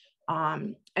other.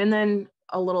 And then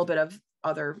a little bit of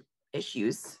other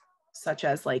issues, such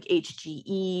as like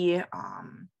HGE,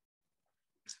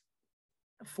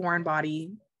 foreign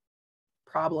body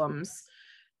problems.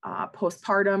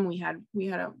 Postpartum, we had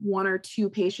 1 or 2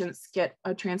 patients get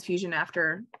a transfusion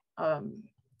after a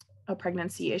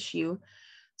pregnancy issue.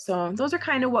 So those are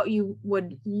kind of what you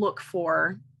would look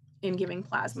for in giving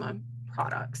plasma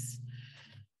products.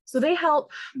 So they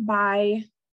help by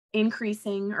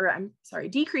decreasing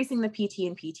the PT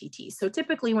and PTT. So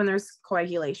typically when there's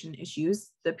coagulation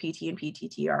issues, the PT and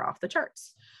PTT are off the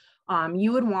charts.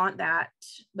 You would want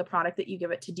the product that you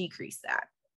give it to decrease that.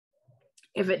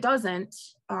 If it doesn't,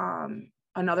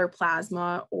 another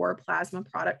plasma or plasma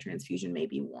product transfusion may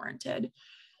be warranted.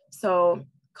 So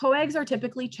coags are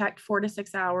typically checked 4 to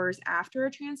 6 hours after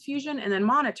a transfusion and then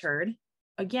monitored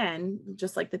again,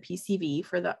 just like the PCV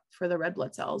for the red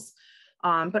blood cells.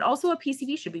 But also a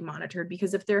PCV should be monitored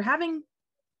because if they're having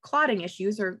clotting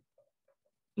issues or,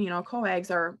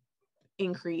 coags are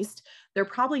increased, they're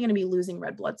probably going to be losing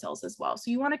red blood cells as well.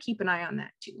 So you want to keep an eye on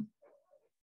that too.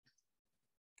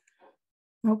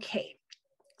 Okay,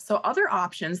 so other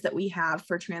options that we have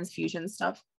for transfusion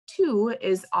stuff too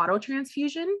is auto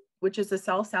transfusion, which is a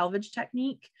cell salvage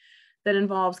technique. that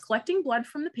involves collecting blood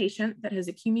from the patient that has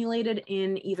accumulated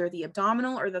in either the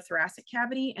abdominal or the thoracic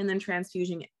cavity, and then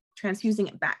transfusing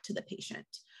it back to the patient.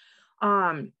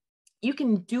 You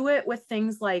can do it with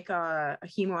things like a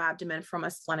hemoabdomen from a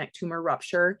splenic tumor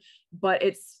rupture, but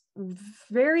it's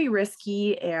very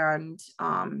risky and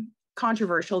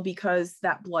controversial because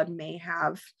that blood may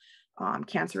have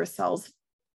cancerous cells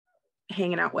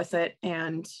hanging out with it,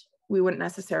 and we wouldn't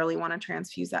necessarily want to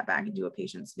transfuse that back into a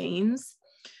patient's veins.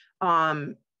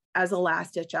 As a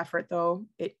last-ditch effort, though,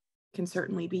 it can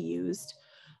certainly be used.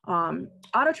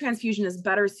 Autotransfusion is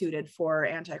better suited for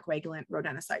anticoagulant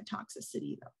rodenticide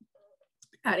toxicity, though.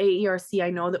 At AERC, I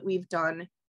know that we've done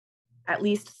at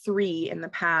least 3 in the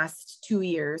past 2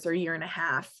 years or year and a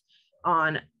half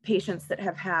on patients that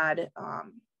have had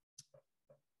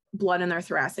blood in their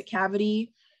thoracic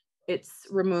cavity. It's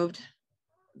removed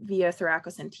via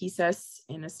thoracocentesis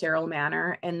in a sterile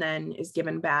manner and then is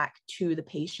given back to the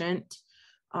patient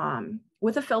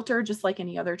with a filter, just like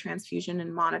any other transfusion,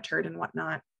 and monitored and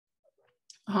whatnot.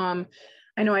 I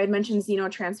know I had mentioned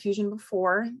xenotransfusion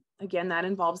before. Again, that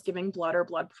involves giving blood or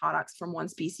blood products from one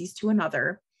species to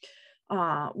another.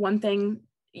 One thing,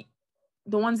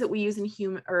 the ones that we use in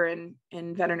human or in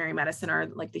veterinary medicine are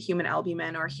like the human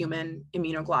albumin or human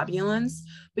immunoglobulins,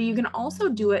 but you can also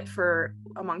do it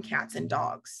among cats and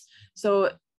dogs.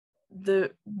 So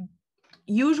the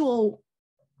usual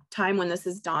time when this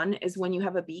is done is when you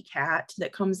have a B cat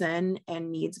that comes in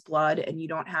and needs blood and you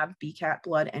don't have B cat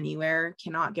blood anywhere,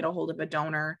 cannot get a hold of a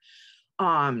donor.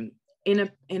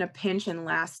 In a pinch and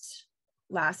last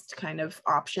kind of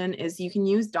option is you can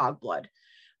use dog blood.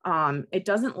 It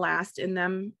doesn't last in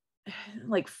them,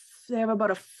 like they have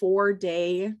about a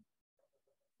 4-day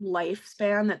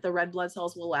lifespan that the red blood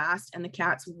cells will last, and the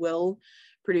cats will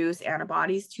produce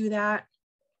antibodies to that.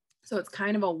 So it's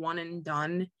kind of a one and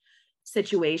done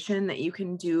situation that you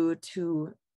can do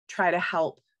to try to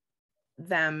help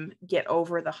them get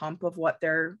over the hump of what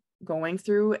they're going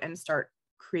through and start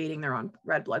creating their own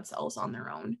red blood cells on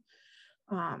their own.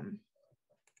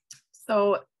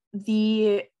 So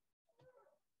the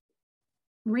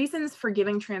reasons for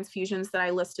giving transfusions that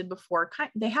I listed before,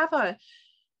 they have a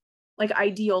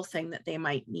ideal thing that they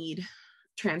might need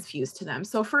transfused to them.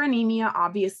 So for anemia,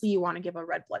 obviously you want to give a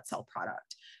red blood cell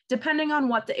product. Depending on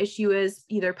what the issue is,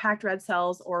 either packed red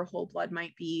cells or whole blood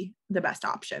might be the best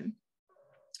option.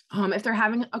 If they're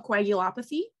having a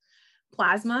coagulopathy,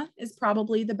 plasma is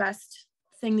probably the best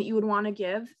thing that you would want to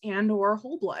give, and or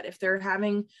whole blood. If they're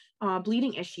having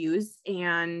bleeding issues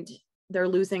and they're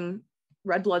losing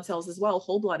red blood cells as well,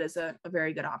 whole blood is a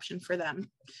very good option for them.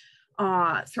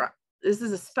 This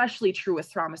is especially true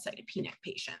with thrombocytopenic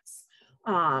patients.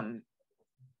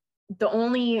 The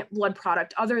only blood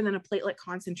product other than a platelet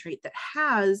concentrate that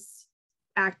has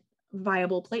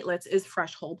viable platelets is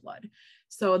fresh whole blood.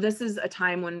 So this is a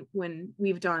time when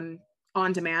we've done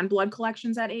on-demand blood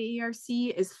collections at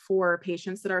AERC is for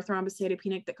patients that are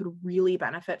thrombocytopenic that could really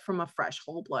benefit from a fresh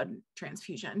whole blood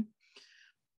transfusion.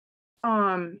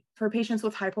 For patients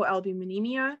with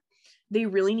hypoalbuminemia, they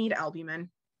really need albumin.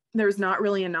 There's not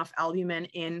really enough albumin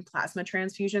in plasma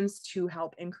transfusions to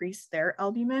help increase their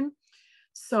albumin.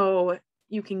 So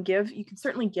you can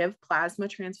certainly give plasma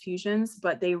transfusions,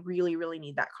 but they really, really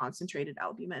need that concentrated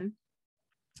albumin.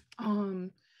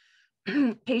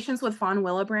 Patients with von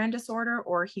Willebrand disorder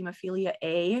or hemophilia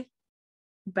A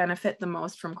benefit the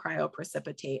most from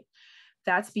cryoprecipitate.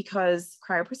 That's because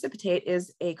cryoprecipitate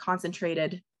is a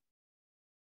concentrated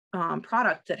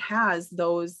product that has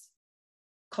those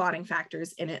clotting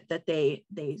factors in it that they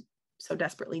so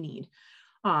desperately need.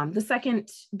 The second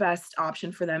best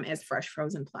option for them is fresh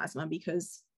frozen plasma,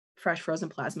 because fresh frozen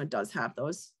plasma does have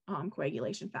those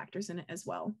coagulation factors in it as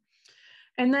well.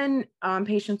 And then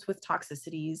patients with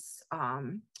toxicities,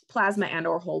 plasma and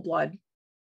or whole blood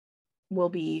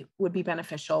would be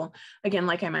beneficial. Again,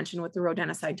 like I mentioned with the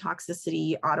rodenticide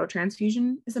toxicity,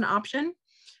 autotransfusion is an option.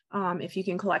 If you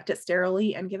can collect it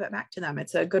sterilely and give it back to them.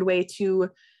 It's a good way to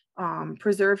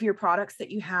preserve your products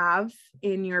that you have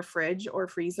in your fridge or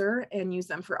freezer and use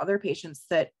them for other patients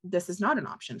that this is not an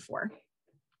option for.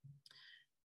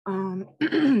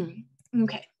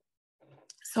 Okay.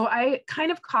 So I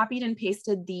kind of copied and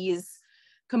pasted these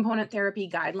component therapy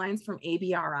guidelines from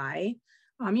ABRI.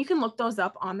 You can look those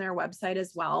up on their website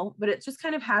as well, but it just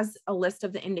kind of has a list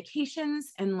of the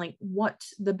indications and like what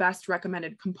the best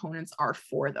recommended components are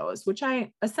for those, which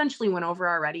I essentially went over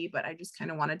already, but I just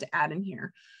kind of wanted to add in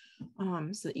here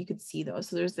so that you could see those.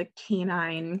 So there's the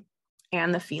canine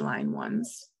and the feline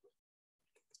ones.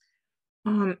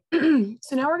 So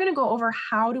now we're going to go over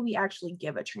how do we actually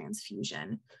give a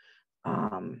transfusion.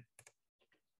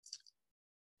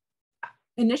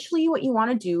 Initially, what you want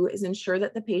to do is ensure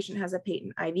that the patient has a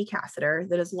patent IV catheter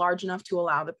that is large enough to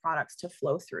allow the products to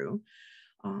flow through.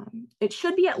 It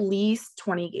should be at least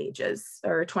 20 gauges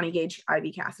or 20 gauge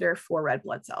IV catheter for red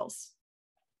blood cells.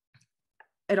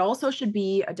 It also should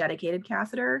be a dedicated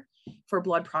catheter for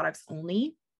blood products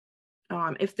only.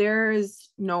 If there is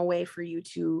no way for you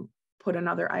to put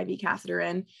another IV catheter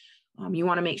in, you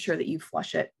want to make sure that you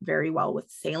flush it very well with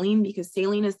saline, because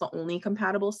saline is the only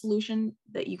compatible solution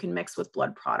that you can mix with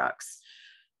blood products.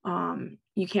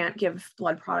 You can't give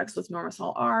blood products with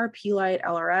Normosul R, P-Lite,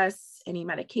 LRS, any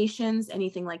medications,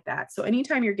 anything like that. So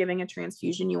anytime you're giving a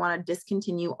transfusion, you want to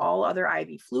discontinue all other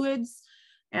IV fluids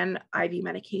and IV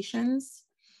medications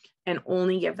and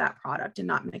only give that product and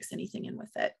not mix anything in with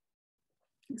it,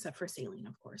 except for saline,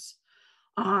 of course.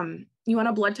 You want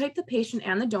to blood type the patient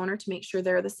and the donor to make sure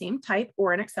they're the same type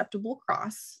or an acceptable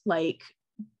cross, like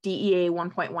DEA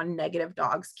 1.1 negative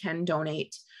dogs can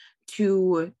donate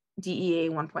to DEA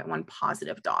 1.1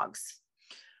 positive dogs.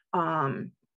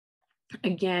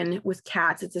 Again, with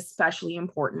cats, it's especially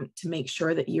important to make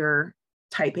sure that you're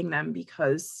typing them,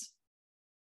 because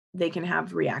they can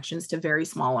have reactions to very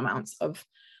small amounts of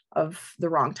the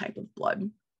wrong type of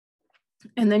blood.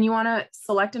 And then you want to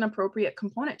select an appropriate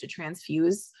component to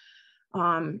transfuse.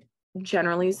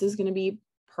 Generally, this is going to be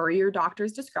per your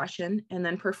doctor's discretion, and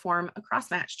then perform a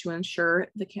cross match to ensure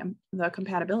the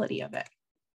compatibility of it.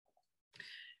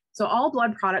 So all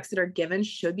blood products that are given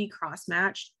should be cross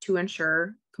matched to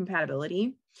ensure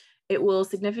compatibility. It will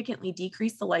significantly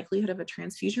decrease the likelihood of a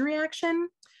transfusion reaction.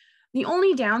 The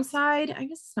only downside, I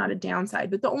guess it's not a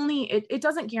downside, but it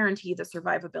doesn't guarantee the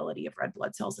survivability of red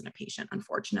blood cells in a patient,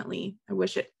 unfortunately. I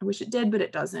wish it did, but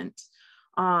it doesn't.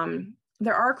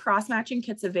 There are cross-matching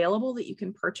kits available that you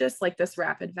can purchase, like this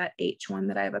Rapid Vet H one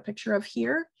that I have a picture of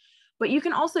here, but you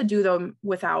can also do them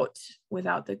without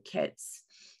the kits.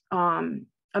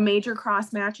 A major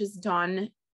cross-match is done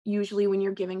usually when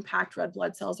you're giving packed red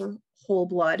blood cells or whole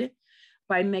blood,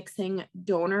 by mixing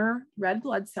donor red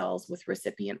blood cells with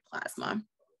recipient plasma,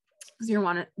 because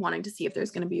you're wanting to see if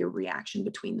there's going to be a reaction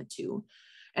between the two.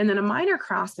 And then a minor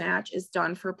cross match is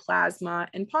done for plasma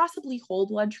and possibly whole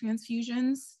blood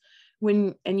transfusions,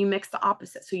 and you mix the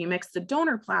opposite. So you mix the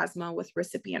donor plasma with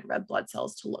recipient red blood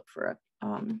cells to look for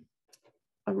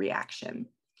a reaction.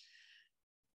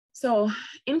 So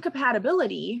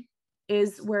incompatibility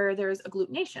is where there's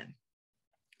agglutination.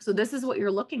 So this is what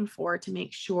you're looking for to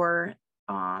make sure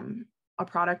a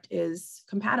product is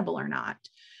compatible or not.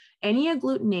 Any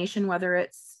agglutination, whether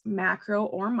it's macro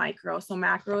or micro. So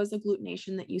macro is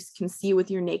agglutination that you can see with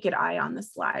your naked eye on the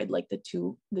slide, like the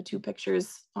two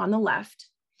pictures on the left.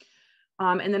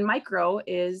 And then micro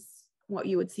is what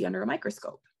you would see under a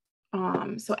microscope.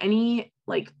 So any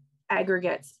like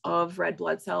aggregates of red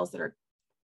blood cells that are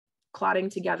clotting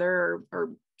together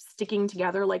or sticking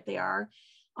together like they are,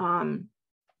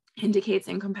 indicates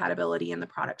incompatibility, and the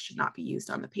product should not be used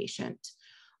on the patient.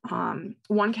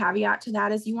 One caveat to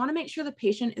that is you want to make sure the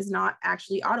patient is not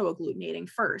actually auto-agglutinating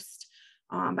first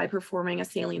by performing a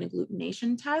saline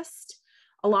agglutination test.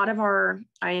 A lot of our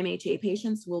IMHA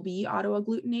patients will be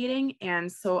auto-agglutinating, and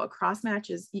so a cross-match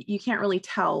is, you can't really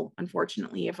tell,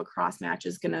 unfortunately, if a cross-match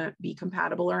is going to be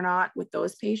compatible or not with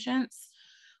those patients.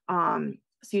 So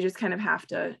you just kind of have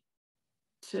to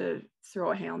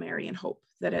throw a Hail Mary and hope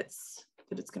that it's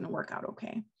going to work out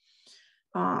okay.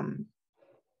 All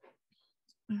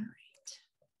right.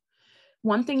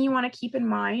 One thing you want to keep in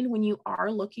mind when you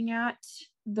are looking at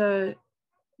the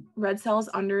red cells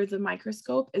under the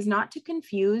microscope is not to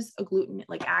confuse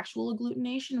like actual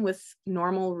agglutination with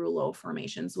normal rouleau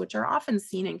formations, which are often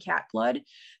seen in cat blood.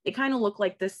 They kind of look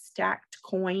like this stacked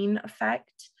coin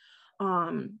effect.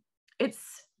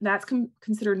 That's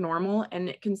considered normal, and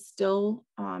it can still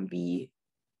be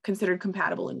considered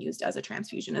compatible and used as a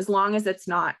transfusion, as long as it's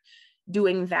not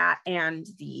doing that and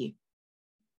the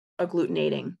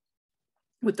agglutinating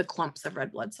with the clumps of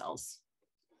red blood cells.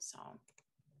 So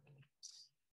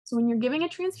when you're giving a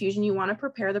transfusion, you want to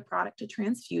prepare the product to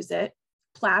transfuse it.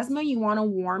 Plasma, you want to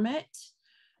warm it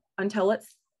until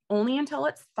it's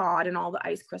thawed and all the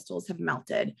ice crystals have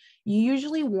melted. You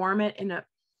usually warm it in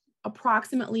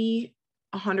approximately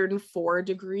 104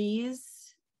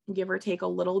 degrees, give or take a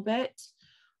little bit.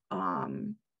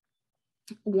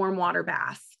 Warm water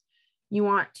bath. You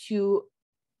want to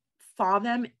thaw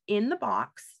them in the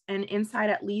box and inside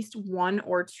at least 1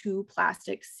 or 2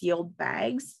 plastic sealed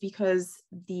bags, because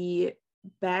the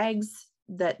bags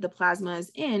that the plasma is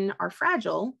in are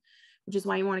fragile, which is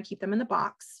why you want to keep them in the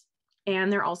box. And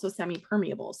they're also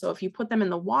semi-permeable. So if you put them in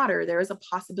the water, there is a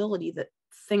possibility that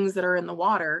things that are in the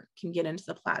water can get into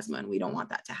the plasma, and we don't want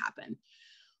that to happen.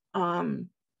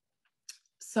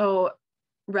 So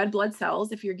red blood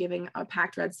cells, if you're giving a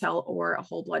packed red cell or a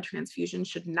whole blood transfusion,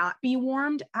 should not be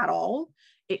warmed at all.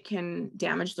 It can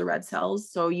damage the red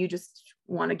cells. So you just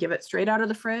want to give it straight out of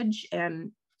the fridge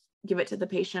and give it to the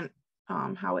patient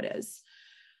how it is.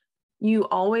 You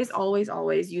always, always,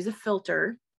 always use a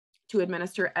filter to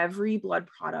administer every blood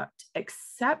product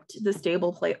except the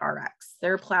stable plate RX.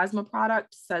 Their plasma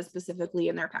product says specifically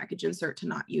in their package insert to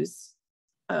not use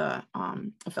a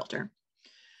filter.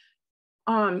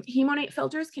 Hemonate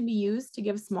filters can be used to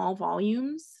give small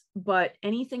volumes, but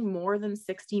anything more than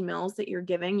 60 mils that you're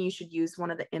giving, you should use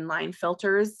one of the inline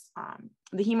filters.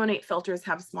 The hemonate filters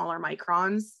have smaller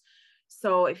microns.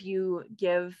 So if you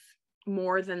give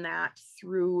more than that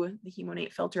through the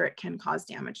hemonate filter, it can cause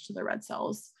damage to the red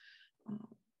cells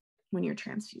when you're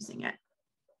transfusing it.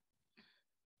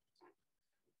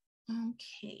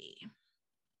 Okay.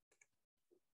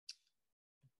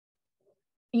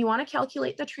 You want to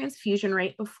calculate the transfusion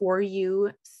rate before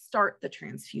you start the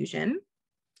transfusion,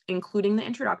 including the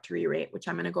introductory rate, which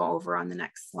I'm going to go over on the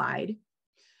next slide.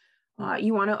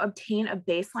 You want to obtain a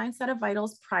baseline set of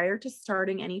vitals prior to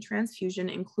starting any transfusion,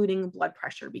 including blood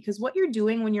pressure, because what you're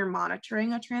doing when you're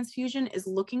monitoring a transfusion is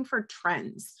looking for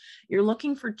trends. You're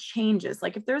looking for changes.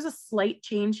 Like if there's a slight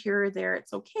change here or there,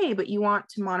 it's okay, but you want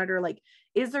to monitor, like,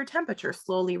 is their temperature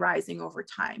slowly rising over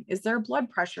time? Is their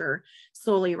blood pressure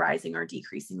slowly rising or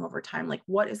decreasing over time? Like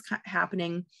what is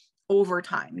happening over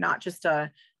time, not just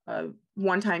a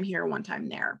one time here, one time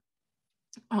there.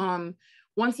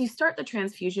 Once you start the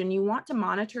transfusion, you want to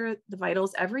monitor the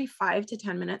vitals every 5 to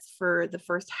 10 minutes for the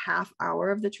first half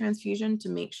hour of the transfusion to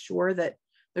make sure that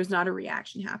there's not a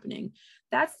reaction happening.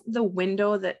 That's the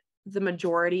window that the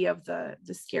majority of the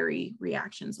scary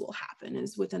reactions will happen,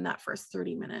 is within that first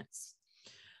 30 minutes.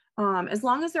 As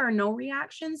long as there are no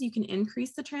reactions, you can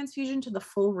increase the transfusion to the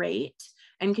full rate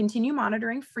and continue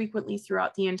monitoring frequently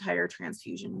throughout the entire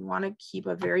transfusion. You want to keep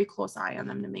a very close eye on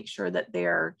them to make sure that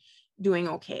they're doing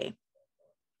okay.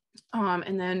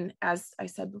 And then, as I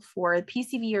said before,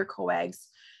 PCV or coags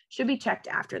should be checked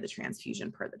after the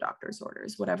transfusion per the doctor's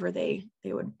orders, whatever they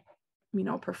would,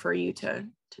 prefer you to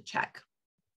check.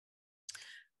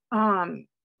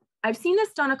 I've seen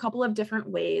this done a couple of different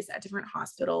ways at different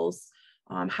hospitals,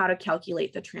 how to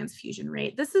calculate the transfusion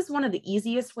rate. This is one of the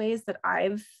easiest ways that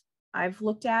I've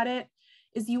looked at it,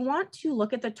 is you want to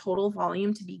look at the total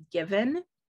volume to be given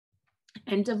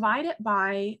and divide it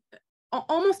by,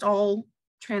 almost all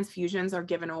transfusions are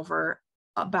given over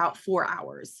about 4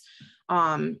 hours.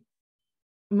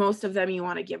 Most of them you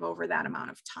want to give over that amount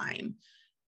of time.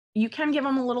 You can give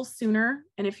them a little sooner,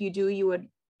 and if you do, you would,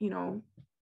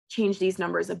 change these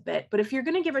numbers a bit. But if you're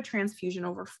going to give a transfusion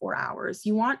over 4 hours,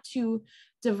 you want to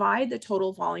divide the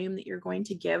total volume that you're going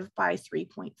to give by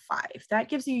 3.5. That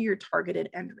gives you your targeted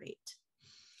end rate.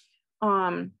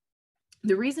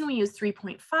 The reason we use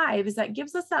 3.5 is that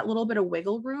gives us that little bit of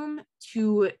wiggle room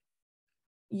to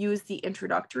use the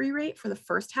introductory rate for the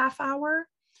first half hour.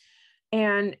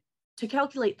 And to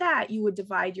calculate that, you would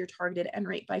divide your targeted end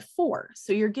rate by 4.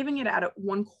 So you're giving it at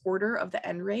 1/4 of the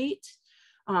end rate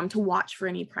to watch for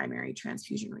any primary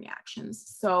transfusion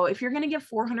reactions. So if you're going to give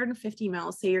 450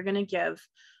 mils, say you're going to give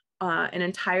an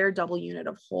entire double unit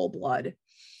of whole blood,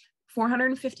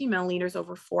 450 milliliters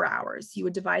over 4 hours, you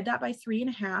would divide that by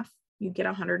 3.5, you'd get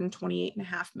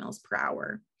 128.5 mils per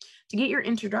hour. To get your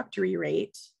introductory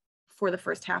rate for the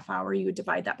first half hour, you would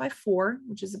divide that by 4,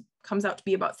 which comes out to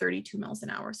be about 32 mils an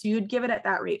hour. So you would give it at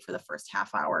that rate for the first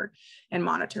half hour and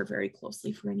monitor very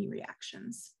closely for any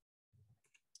reactions.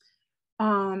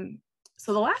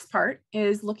 So the last part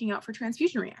is looking out for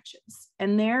transfusion reactions.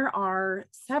 And there are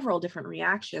several different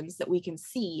reactions that we can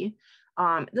see.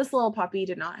 This little puppy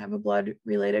did not have a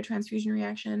blood-related transfusion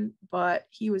reaction, but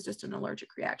he was just an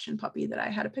allergic reaction puppy that I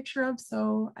had a picture of,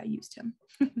 so I used him.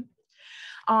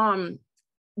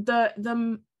 The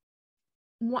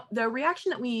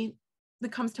reaction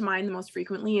that comes to mind the most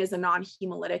frequently is a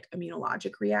non-hemolytic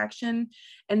immunologic reaction.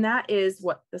 And that is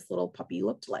what this little puppy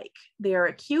looked like. They are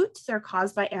acute. They're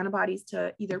caused by antibodies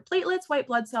to either platelets, white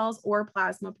blood cells, or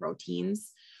plasma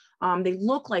proteins. They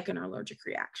look like an allergic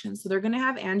reaction. So they're going to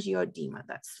have angioedema,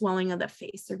 that swelling of the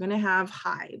face. They're going to have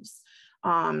hives,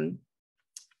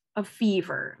 a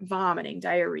fever, vomiting,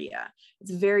 diarrhea.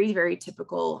 It's very, very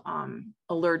typical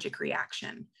allergic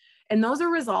reaction. And those are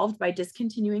resolved by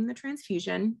discontinuing the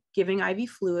transfusion, giving IV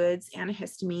fluids,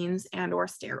 antihistamines, and or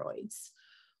steroids.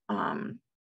 The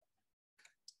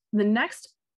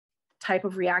next type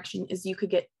of reaction is you could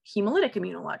get hemolytic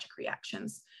immunologic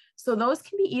reactions. So those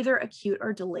can be either acute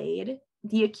or delayed.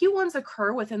 The acute ones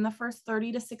occur within the first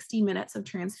 30 to 60 minutes of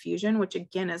transfusion, which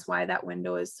again is why that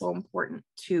window is so important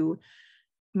to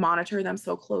monitor them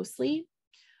so closely.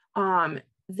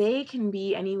 They can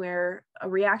be anywhere, a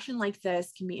reaction like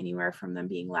this can be anywhere from them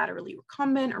being laterally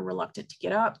recumbent or reluctant to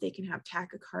get up. They can have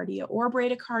tachycardia or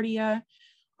bradycardia.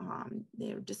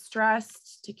 They're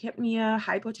distressed, tachypnea,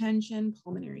 hypotension,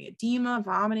 pulmonary edema,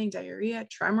 vomiting, diarrhea,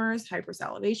 tremors,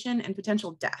 hypersalivation, and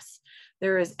potential death.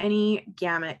 There is any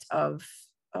gamut of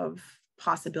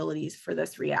possibilities for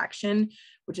this reaction,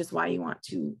 which is why you want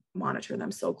to monitor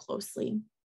them so closely.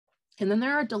 And then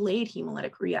there are delayed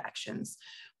hemolytic reactions,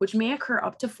 which may occur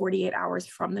up to 48 hours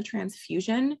from the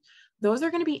transfusion. Those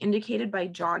are going to be indicated by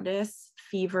jaundice,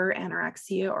 fever,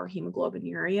 anorexia, or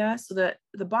hemoglobinuria. So that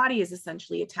the body is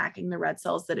essentially attacking the red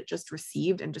cells that it just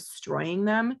received and destroying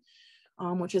them,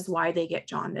 which is why they get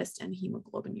jaundice and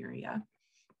hemoglobinuria.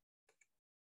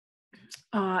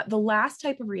 The last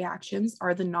type of reactions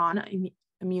are the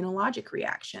non-immunologic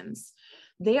reactions.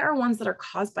 They are ones that are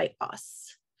caused by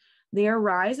us. They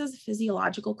arise as a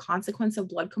physiological consequence of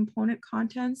blood component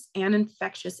contents and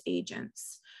infectious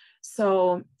agents.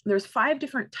 So there's 5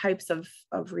 different types of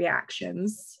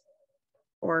reactions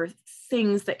or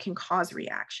things that can cause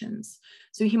reactions.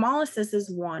 So hemolysis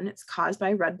is one. It's caused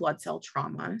by red blood cell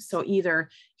trauma. So either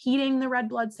heating the red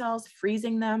blood cells,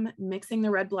 freezing them, mixing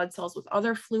the red blood cells with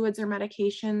other fluids or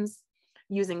medications,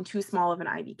 using too small of an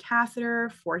IV catheter,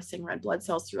 forcing red blood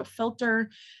cells through a filter,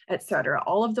 etc.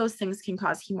 All of those things can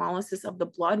cause hemolysis of the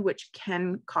blood, which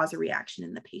can cause a reaction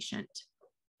in the patient.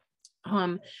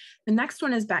 The next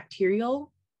one is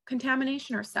bacterial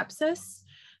contamination or sepsis.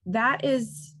 That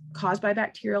is caused by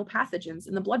bacterial pathogens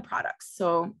in the blood products.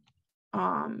 So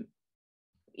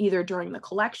either during the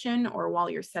collection or while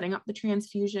you're setting up the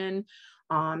transfusion,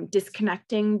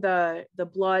 disconnecting the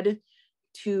blood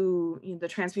to the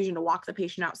transfusion to walk the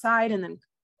patient outside and then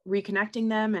reconnecting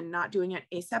them and not doing it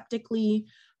aseptically.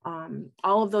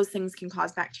 All of those things can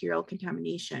cause bacterial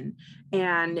contamination.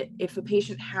 And if a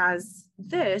patient has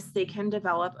this, they can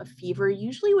develop a fever,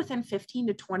 usually within 15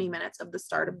 to 20 minutes of the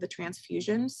start of the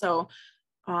transfusion. So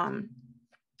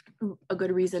a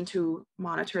good reason to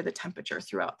monitor the temperature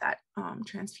throughout that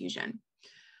transfusion.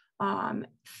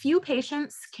 Few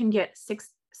patients can get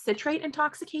citrate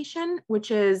intoxication, which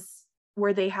is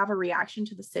where they have a reaction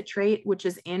to the citrate, which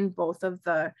is in both of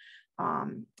the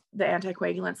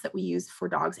anticoagulants that we use for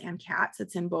dogs and cats.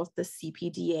 It's in both the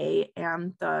CPDA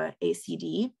and the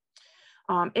ACD.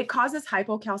 It causes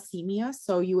hypocalcemia,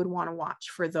 so you would want to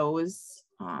watch for those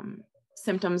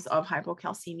symptoms of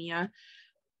hypocalcemia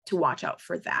to watch out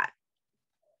for that.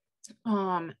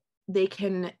 They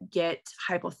can get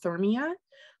hypothermia.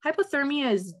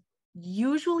 Hypothermia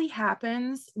usually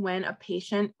happens when a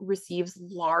patient receives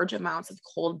large amounts of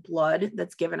cold blood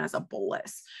that's given as a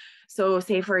bolus. So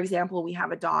say, for example, we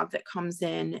have a dog that comes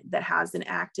in that has an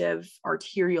active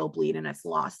arterial bleed and it's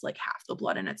lost like half the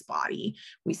blood in its body.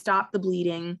 We stop the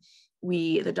bleeding.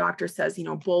 The doctor says,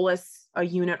 bolus a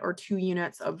unit or 2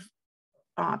 units of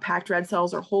packed red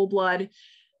cells or whole blood.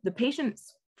 The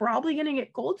patient's probably going to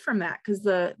get cold from that because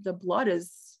the blood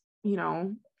is,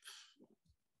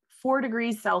 4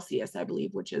 degrees Celsius, I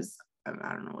believe, which is,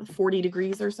 40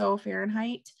 degrees or so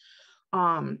Fahrenheit.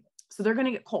 So they're going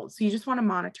to get cold. So you just want to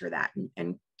monitor that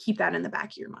and keep that in the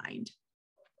back of your mind.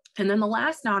 And then the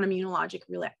last non-immunologic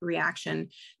reaction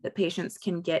that patients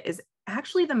can get is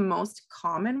actually the most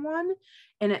common one.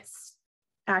 And its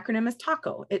acronym is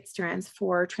TACO. It stands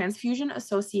for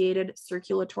transfusion-associated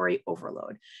circulatory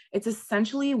overload. It's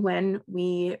essentially when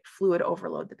we fluid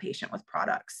overload the patient with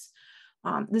products.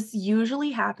 This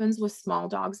usually happens with small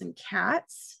dogs and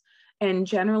cats, and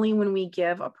generally when we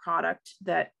give a product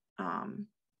that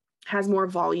has more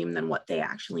volume than what they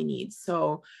actually need.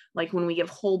 So like when we give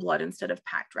whole blood instead of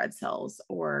packed red cells,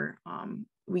 or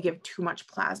we give too much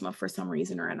plasma for some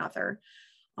reason or another.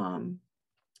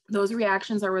 Those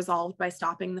reactions are resolved by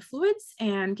stopping the fluids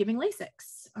and giving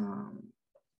Lasix.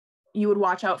 You would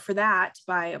watch out for that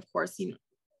by, of course,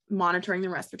 monitoring the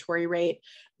respiratory rate,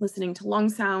 listening to lung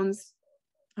sounds,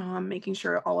 making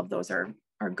sure all of those are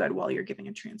good while you're giving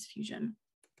a transfusion.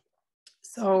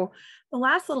 So the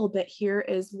last little bit here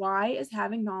is, why is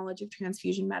having knowledge of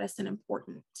transfusion medicine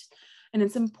important? And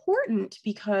it's important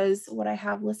because what I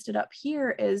have listed up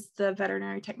here is the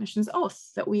veterinary technician's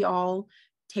oath that we all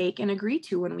take and agree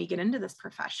to when we get into this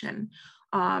profession.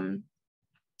 And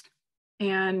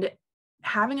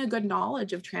having a good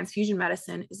knowledge of transfusion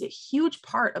medicine is a huge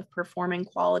part of performing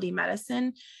quality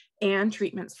medicine and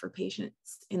treatments for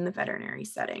patients in the veterinary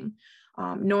setting.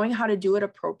 Knowing how to do it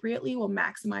appropriately will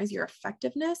maximize your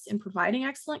effectiveness in providing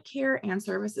excellent care and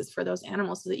services for those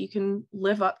animals so that you can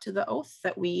live up to the oath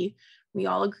that we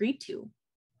all agreed to.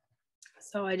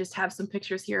 So I just have some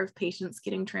pictures here of patients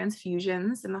getting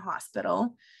transfusions in the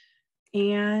hospital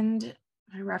and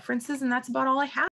my references, and that's about all I have.